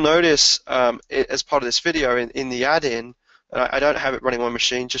 what you'll notice as part of this video in the add-in, I don't have it running on my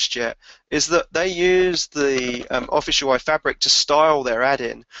machine just yet, is that they use the Office UI Fabric to style their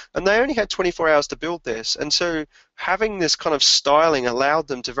add-in, and they only had 24 hours to build this, and so having this kind of styling allowed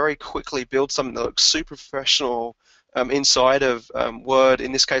them to very quickly build something that looks super professional inside of Word,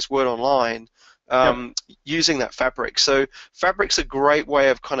 in this case Word Online, using that Fabric. So Fabric's a great way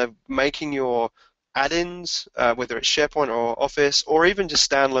of kind of making your add-ins, whether it's SharePoint or Office, or even just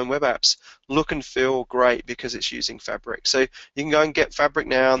standalone web apps, look and feel great because it's using Fabric. So you can go and get Fabric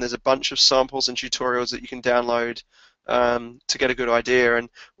now, and there's a bunch of samples and tutorials that you can download to get a good idea. And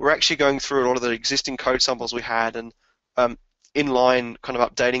we're actually going through a lot of the existing code samples we had, and inline kind of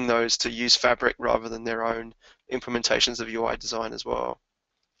updating those to use Fabric rather than their own implementations of UI design as well.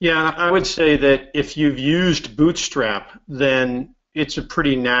 Yeah, I would say that if you've used Bootstrap, then it's a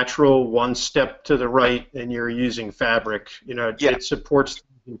pretty natural one step to the right, and you're using Fabric. It supports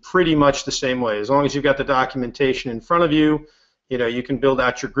pretty much the same way. As long as you've got the documentation in front of you, you can build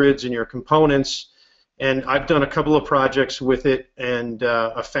out your grids and your components. And I've done a couple of projects with it, and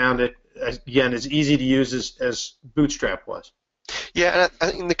I found it, again, as easy to use as Bootstrap was. Yeah, and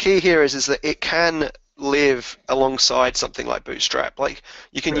I think the key here is that it can live alongside something like Bootstrap. Like,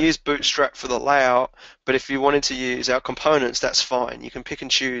 you can use Bootstrap for the layout, but if you wanted to use our components, that's fine. You can pick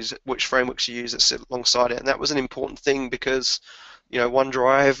and choose which frameworks you use that sit alongside it, and that was an important thing because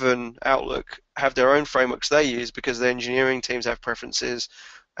OneDrive and Outlook have their own frameworks they use because their engineering teams have preferences,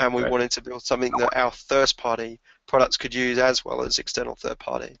 and we wanted to build something that our first-party products could use as well as external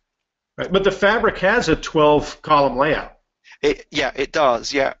third-party. Right, but the Fabric has a 12-column layout. It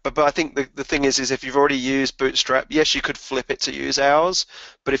does, yeah. But I think the thing is if you've already used Bootstrap, yes, you could flip it to use ours,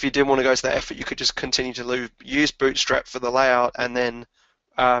 but if you didn't want to go to that effort, you could just continue to use Bootstrap for the layout and then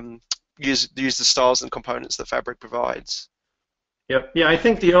use the styles and components that Fabric provides. Yep. Yeah, I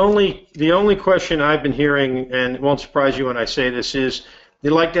think the only question I've been hearing, and it won't surprise you when I say this, is they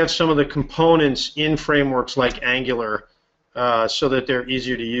like to have some of the components in frameworks like Angular so that they're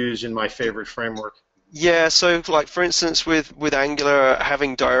easier to use in my favorite framework. Yeah, so like for instance with Angular,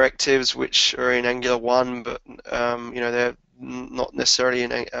 having directives which are in Angular 1, but they're not necessarily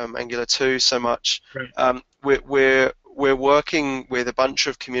in Angular 2 so much. Right. We're working with a bunch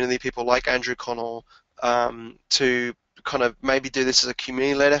of community people like Andrew Connell to kind of maybe do this as a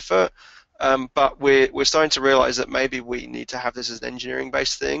community-led effort. But we're starting to realize that maybe we need to have this as an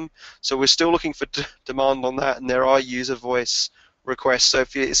engineering-based thing. So we're still looking for demand on that, and there are user voice requests. So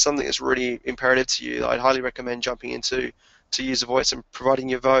if it's something that's really imperative to you, I'd highly recommend jumping into user voice and providing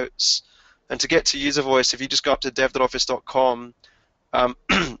your votes. And to get to user voice, if you just go up to dev.office.com,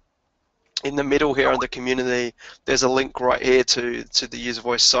 in the middle here on the community, there's a link right here to the user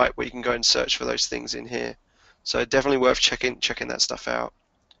voice site where you can go and search for those things in here. So definitely worth checking that stuff out.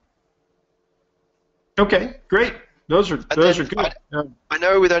 Okay, great. Those are good. I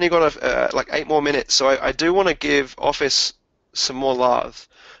know we've only got like 8 more minutes, so I do want to give Office some more love,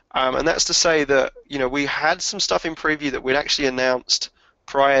 and that's to say that we had some stuff in preview that we'd actually announced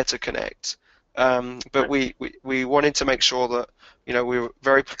prior to Connect, but we wanted to make sure that we were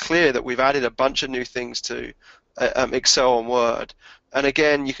very clear that we've added a bunch of new things to Excel and Word. And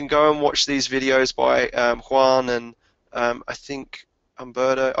again, you can go and watch these videos by Juan and I think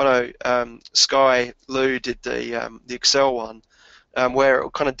Umberto. Oh no, Sky Lou did the Excel one, where it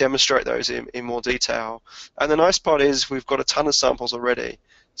will kind of demonstrate those in more detail. And the nice part is we've got a ton of samples already.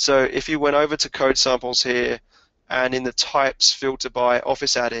 So if you went over to code samples here, and in the types filter by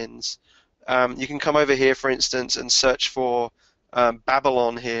Office add-ins, you can come over here, for instance, and search for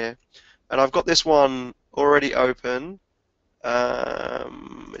Babylon here. And I've got this one already open.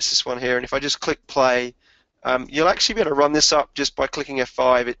 It's this one here, and if I just click play, you'll actually be able to run this up just by clicking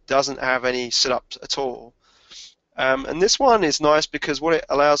F5. It doesn't have any setups at all. And this one is nice because what it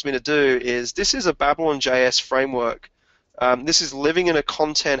allows me to do is, this is a Babylon.js framework. This is living in a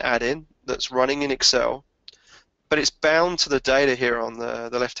content add-in that's running in Excel, but it's bound to the data here on the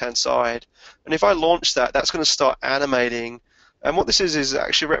left-hand side. And if I launch that, that's going to start animating. And what this is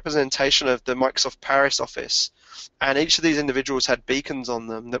actually a representation of the Microsoft Paris office. And each of these individuals had beacons on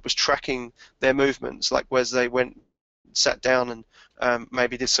them that was tracking their movements, like where they went, sat down, and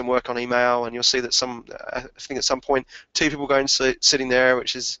maybe did some work on email. And you'll see that I think at some point, 2 people going sitting there,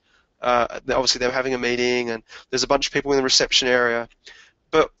 which is obviously they're having a meeting, and there's a bunch of people in the reception area.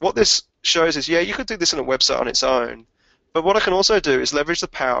 But what this shows is, yeah, you could do this in a website on its own. But what I can also do is leverage the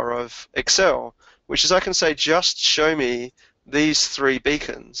power of Excel, which is I can say, just show me these 3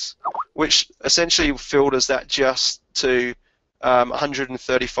 beacons, which essentially filters that just to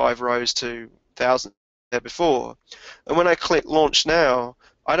 135 rows to 1,000 there before. And when I click Launch Now,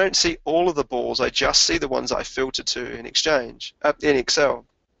 I don't see all of the balls. I just see the ones I filtered to in Excel.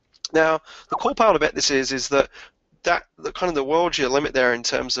 Now, the cool part about this is that the kind of the world's your limit there in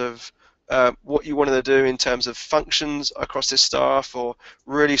terms of what you wanted to do in terms of functions across this stuff, or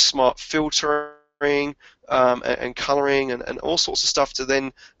really smart filtering and coloring and all sorts of stuff to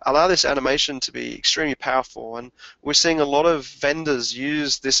then allow this animation to be extremely powerful. And we're seeing a lot of vendors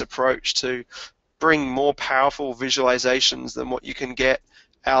use this approach to bring more powerful visualizations than what you can get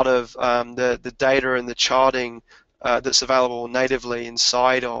out of the data and the charting that's available natively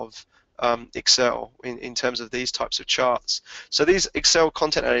inside of Excel in terms of these types of charts. So these Excel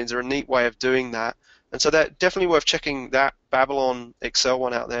content add-ins are a neat way of doing that, and so that's definitely worth checking that Babylon Excel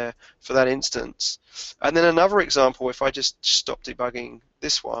one out there for that instance. And then another example, if I just stop debugging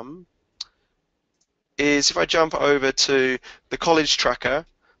this one, is if I jump over to the college tracker,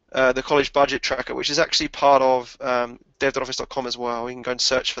 the college budget tracker, which is actually part of dev.office.com as well. You can go and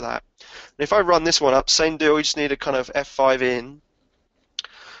search for that. And if I run this one up, same deal, you just need to kind of F5 in.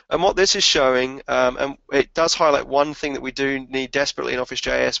 And what this is showing, and it does highlight one thing that we do need desperately in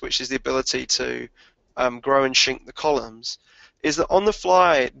Office.js, which is the ability to grow and shrink the columns, is that on the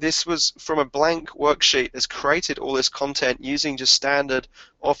fly, this was from a blank worksheet, has created all this content using just standard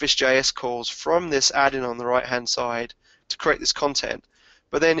Office.js calls from this add-in on the right-hand side to create this content.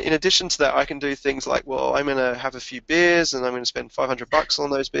 But then in addition to that, I can do things like, well, I'm going to have a few beers, and I'm going to spend $500 on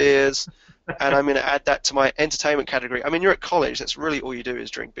those beers, and I'm going to add that to my entertainment category. I mean, you're at college. That's really all you do is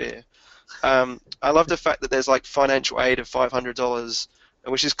drink beer. I love the fact that there's like financial aid of $500,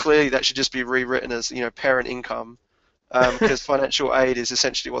 which is clearly that should just be rewritten as, parent income, because financial aid is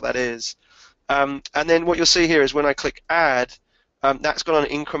essentially what that is. And then what you'll see here is when I click Add, that's gone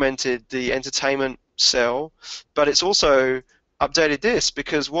and incremented the entertainment cell, but it's also updated this,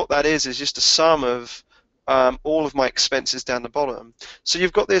 because what that is just a sum of all of my expenses down the bottom. So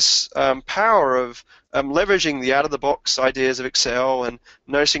you've got this power of leveraging the out-of-the-box ideas of Excel and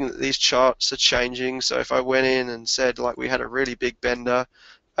noticing that these charts are changing. So if I went in and said, like, we had a really big bender,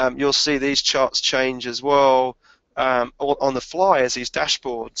 you'll see these charts change as well on the fly as these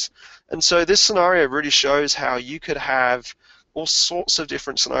dashboards. And so this scenario really shows how you could have all sorts of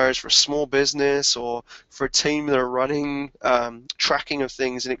different scenarios for a small business or for a team that are running tracking of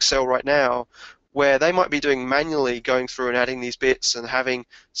things in Excel right now, where they might be doing manually going through and adding these bits and having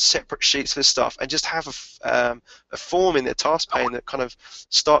separate sheets for stuff, and just have a form in their task pane that kind of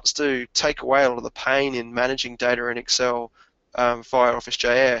starts to take away a lot of the pain in managing data in Excel via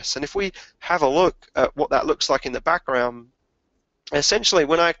Office.js. And if we have a look at what that looks like in the background, essentially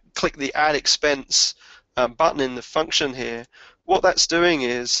when I click the Add Expense button in the function here, what that's doing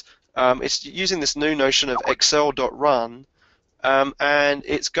is it's using this new notion of excel.run, and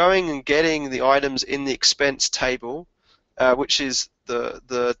it's going and getting the items in the expense table, which is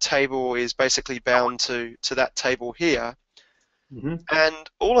the table is basically bound to that table here. Mm-hmm. And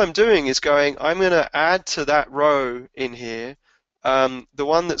all I'm doing is I'm going to add to that row in here the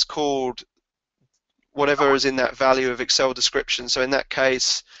one that's called whatever is in that value of Excel description. So in that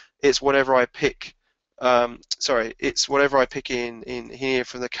case, it's whatever I pick. It's whatever I pick in here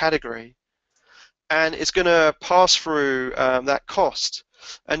from the category. and it's going to pass through that cost.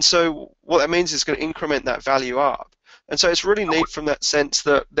 And so what that means is it's going to increment that value up. And so it's really neat from that sense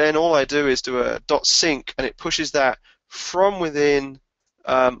that then all I do is do a .sync, and it pushes that from within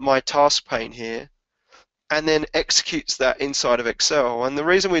my task pane here, and then executes that inside of Excel. And the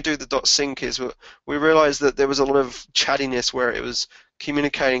reason we do the .sync is we realized that there was a lot of chattiness where it was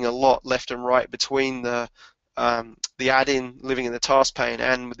communicating a lot left and right between the add-in living in the task pane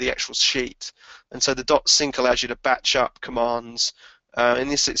and the actual sheet. And so the .sync allows you to batch up commands. In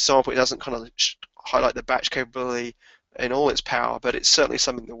this example, it doesn't kind of highlight the batch capability in all its power, but it's certainly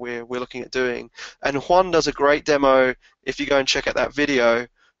something that we're looking at doing. And Juan does a great demo if you go and check out that video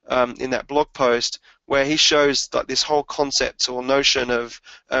in that blog post, where he shows like this whole concept or notion of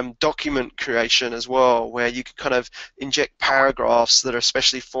document creation as well, where you can kind of inject paragraphs that are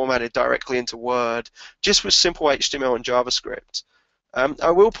specially formatted directly into Word, just with simple HTML and JavaScript.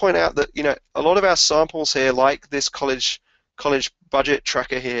 I will point out that a lot of our samples here, like this college budget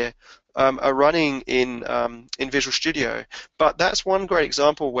tracker here, are running in Visual Studio. But that's one great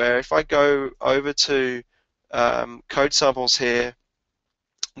example where if I go over to code samples here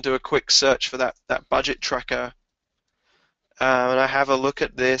and do a quick search for that budget tracker, and I have a look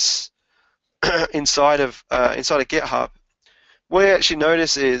at this inside of GitHub, what you actually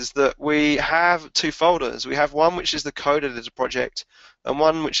notice is that we have two folders. We have one which is the code editor project and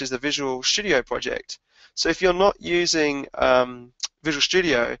one which is the Visual Studio project. So if you're not using Visual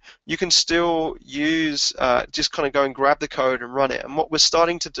Studio, you can still use, just kind of go and grab the code and run it. And what we're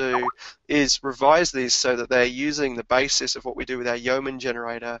starting to do is revise these so that they're using the basis of what we do with our Yeoman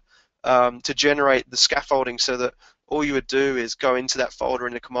generator to generate the scaffolding, so that all you would do is go into that folder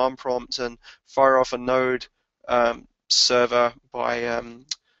in the command prompt and fire off a node server by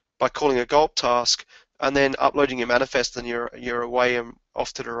calling a gulp task, and then uploading your manifest, and you're away and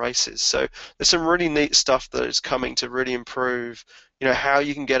off to the races. So there's some really neat stuff that is coming to really improve, how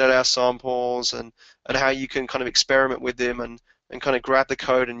you can get at our samples and how you can kind of experiment with them and kind of grab the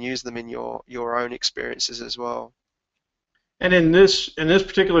code and use them in your own experiences as well. And in this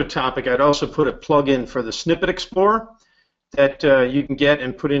particular topic, I'd also put a plug-in for the Snippet Explorer that you can get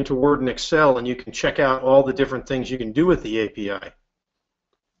and put into Word and Excel, and you can check out all the different things you can do with the API.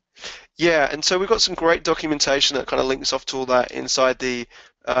 Yeah, and so we've got some great documentation that kind of links off to all that inside the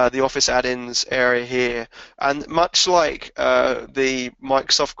Office add-ins area here. And much like the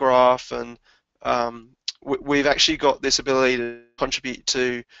Microsoft Graph, and we've actually got this ability to contribute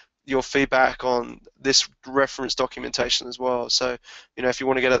to your feedback on this reference documentation as well. So, if you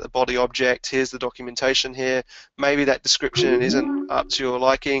want to get at the body object, here's the documentation here. Maybe that description isn't up to your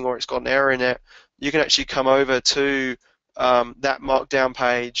liking, or it's got an error in it. You can actually come over to that markdown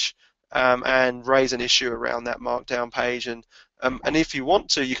page and raise an issue around that markdown page, and if you want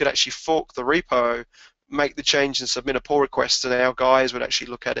to, you could actually fork the repo, make the change and submit a pull request, and our guys would actually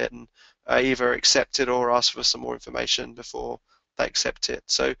look at it and either accept it or ask for some more information before they accept it.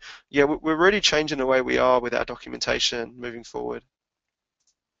 So yeah, we're really changing the way we are with our documentation moving forward.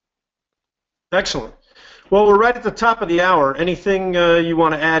 Excellent. Well, we're right at the top of the hour. Anything you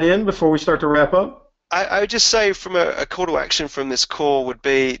want to add in before we start to wrap up? I would just say from a call to action from this call would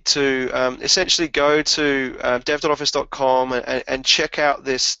be to essentially go to dev.office.com and check out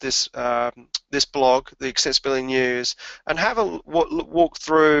this blog, the Extensibility News, and have a walk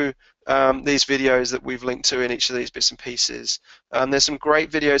through these videos that we've linked to in each of these bits and pieces. There's some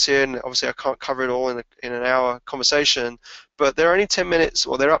great videos here, and obviously I can't cover it all in an hour conversation, but they're only 10 minutes,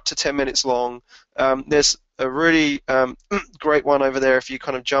 or they're up to 10 minutes long. There's a really great one over there if you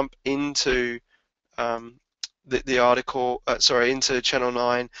kind of jump into the article, into Channel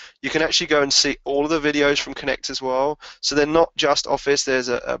 9, you can actually go and see all of the videos from Connect as well. So they're not just Office, there's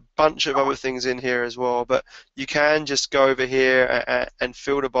a bunch of other things in here as well, but you can just go over here and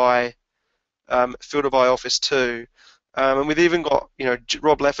filter by Office too. And we've even got,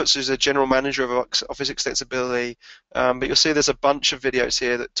 Rob Lefferts, who's the General Manager of Office Extensibility, but you'll see there's a bunch of videos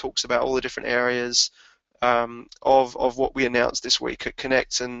here that talks about all the different areas of what we announced this week at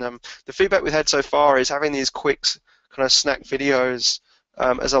Connect, and the feedback we've had so far is having these quick kind of snack videos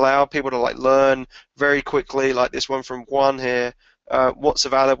has allowed people to learn very quickly, like this one from Juan here, what's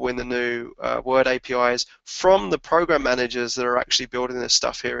available in the new Word APIs from the program managers that are actually building this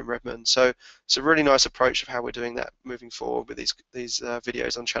stuff here in Redmond. So it's a really nice approach of how we're doing that moving forward with these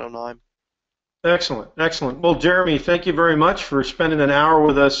videos on Channel 9. Excellent, excellent. Well, Jeremy, thank you very much for spending an hour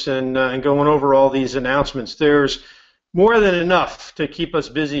with us and going over all these announcements. There's more than enough to keep us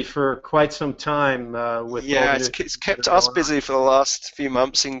busy for quite some time. It's kept us busy for the last few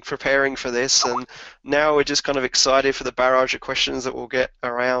months in preparing for this, and now we're just kind of excited for the barrage of questions that we'll get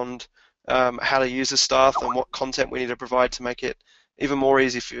around how to use the stuff and what content we need to provide to make it even more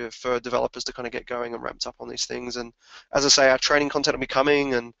easy for developers to kind of get going and ramped up on these things. And as I say, our training content will be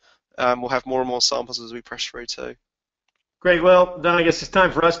coming, and we'll have more and more samples as we press through too. Great. Well, then I guess it's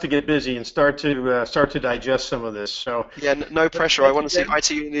time for us to get busy and start to digest some of this. So yeah, no pressure. I want to see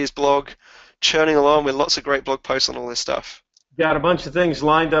IT Unity's blog churning along with lots of great blog posts on all this stuff. Got a bunch of things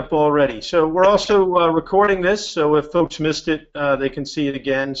lined up already. So we're also recording this, so if folks missed it, they can see it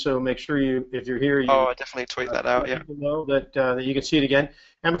again. So make sure if you're here, I definitely tweet that out. Yeah. People know that you can see it again.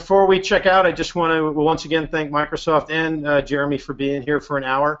 And before we check out, I just want to once again thank Microsoft and Jeremy for being here for an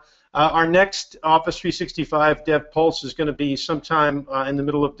hour. Our next Office 365 Dev Pulse is going to be sometime in the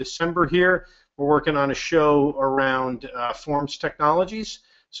middle of December here. We're working on a show around forms technologies.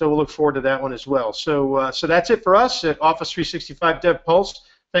 So we'll look forward to that one as well. So that's it for us at Office 365 Dev Pulse.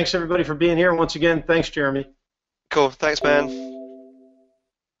 Thanks everybody for being here. And once again, thanks Jeremy. Cool. Thanks, man.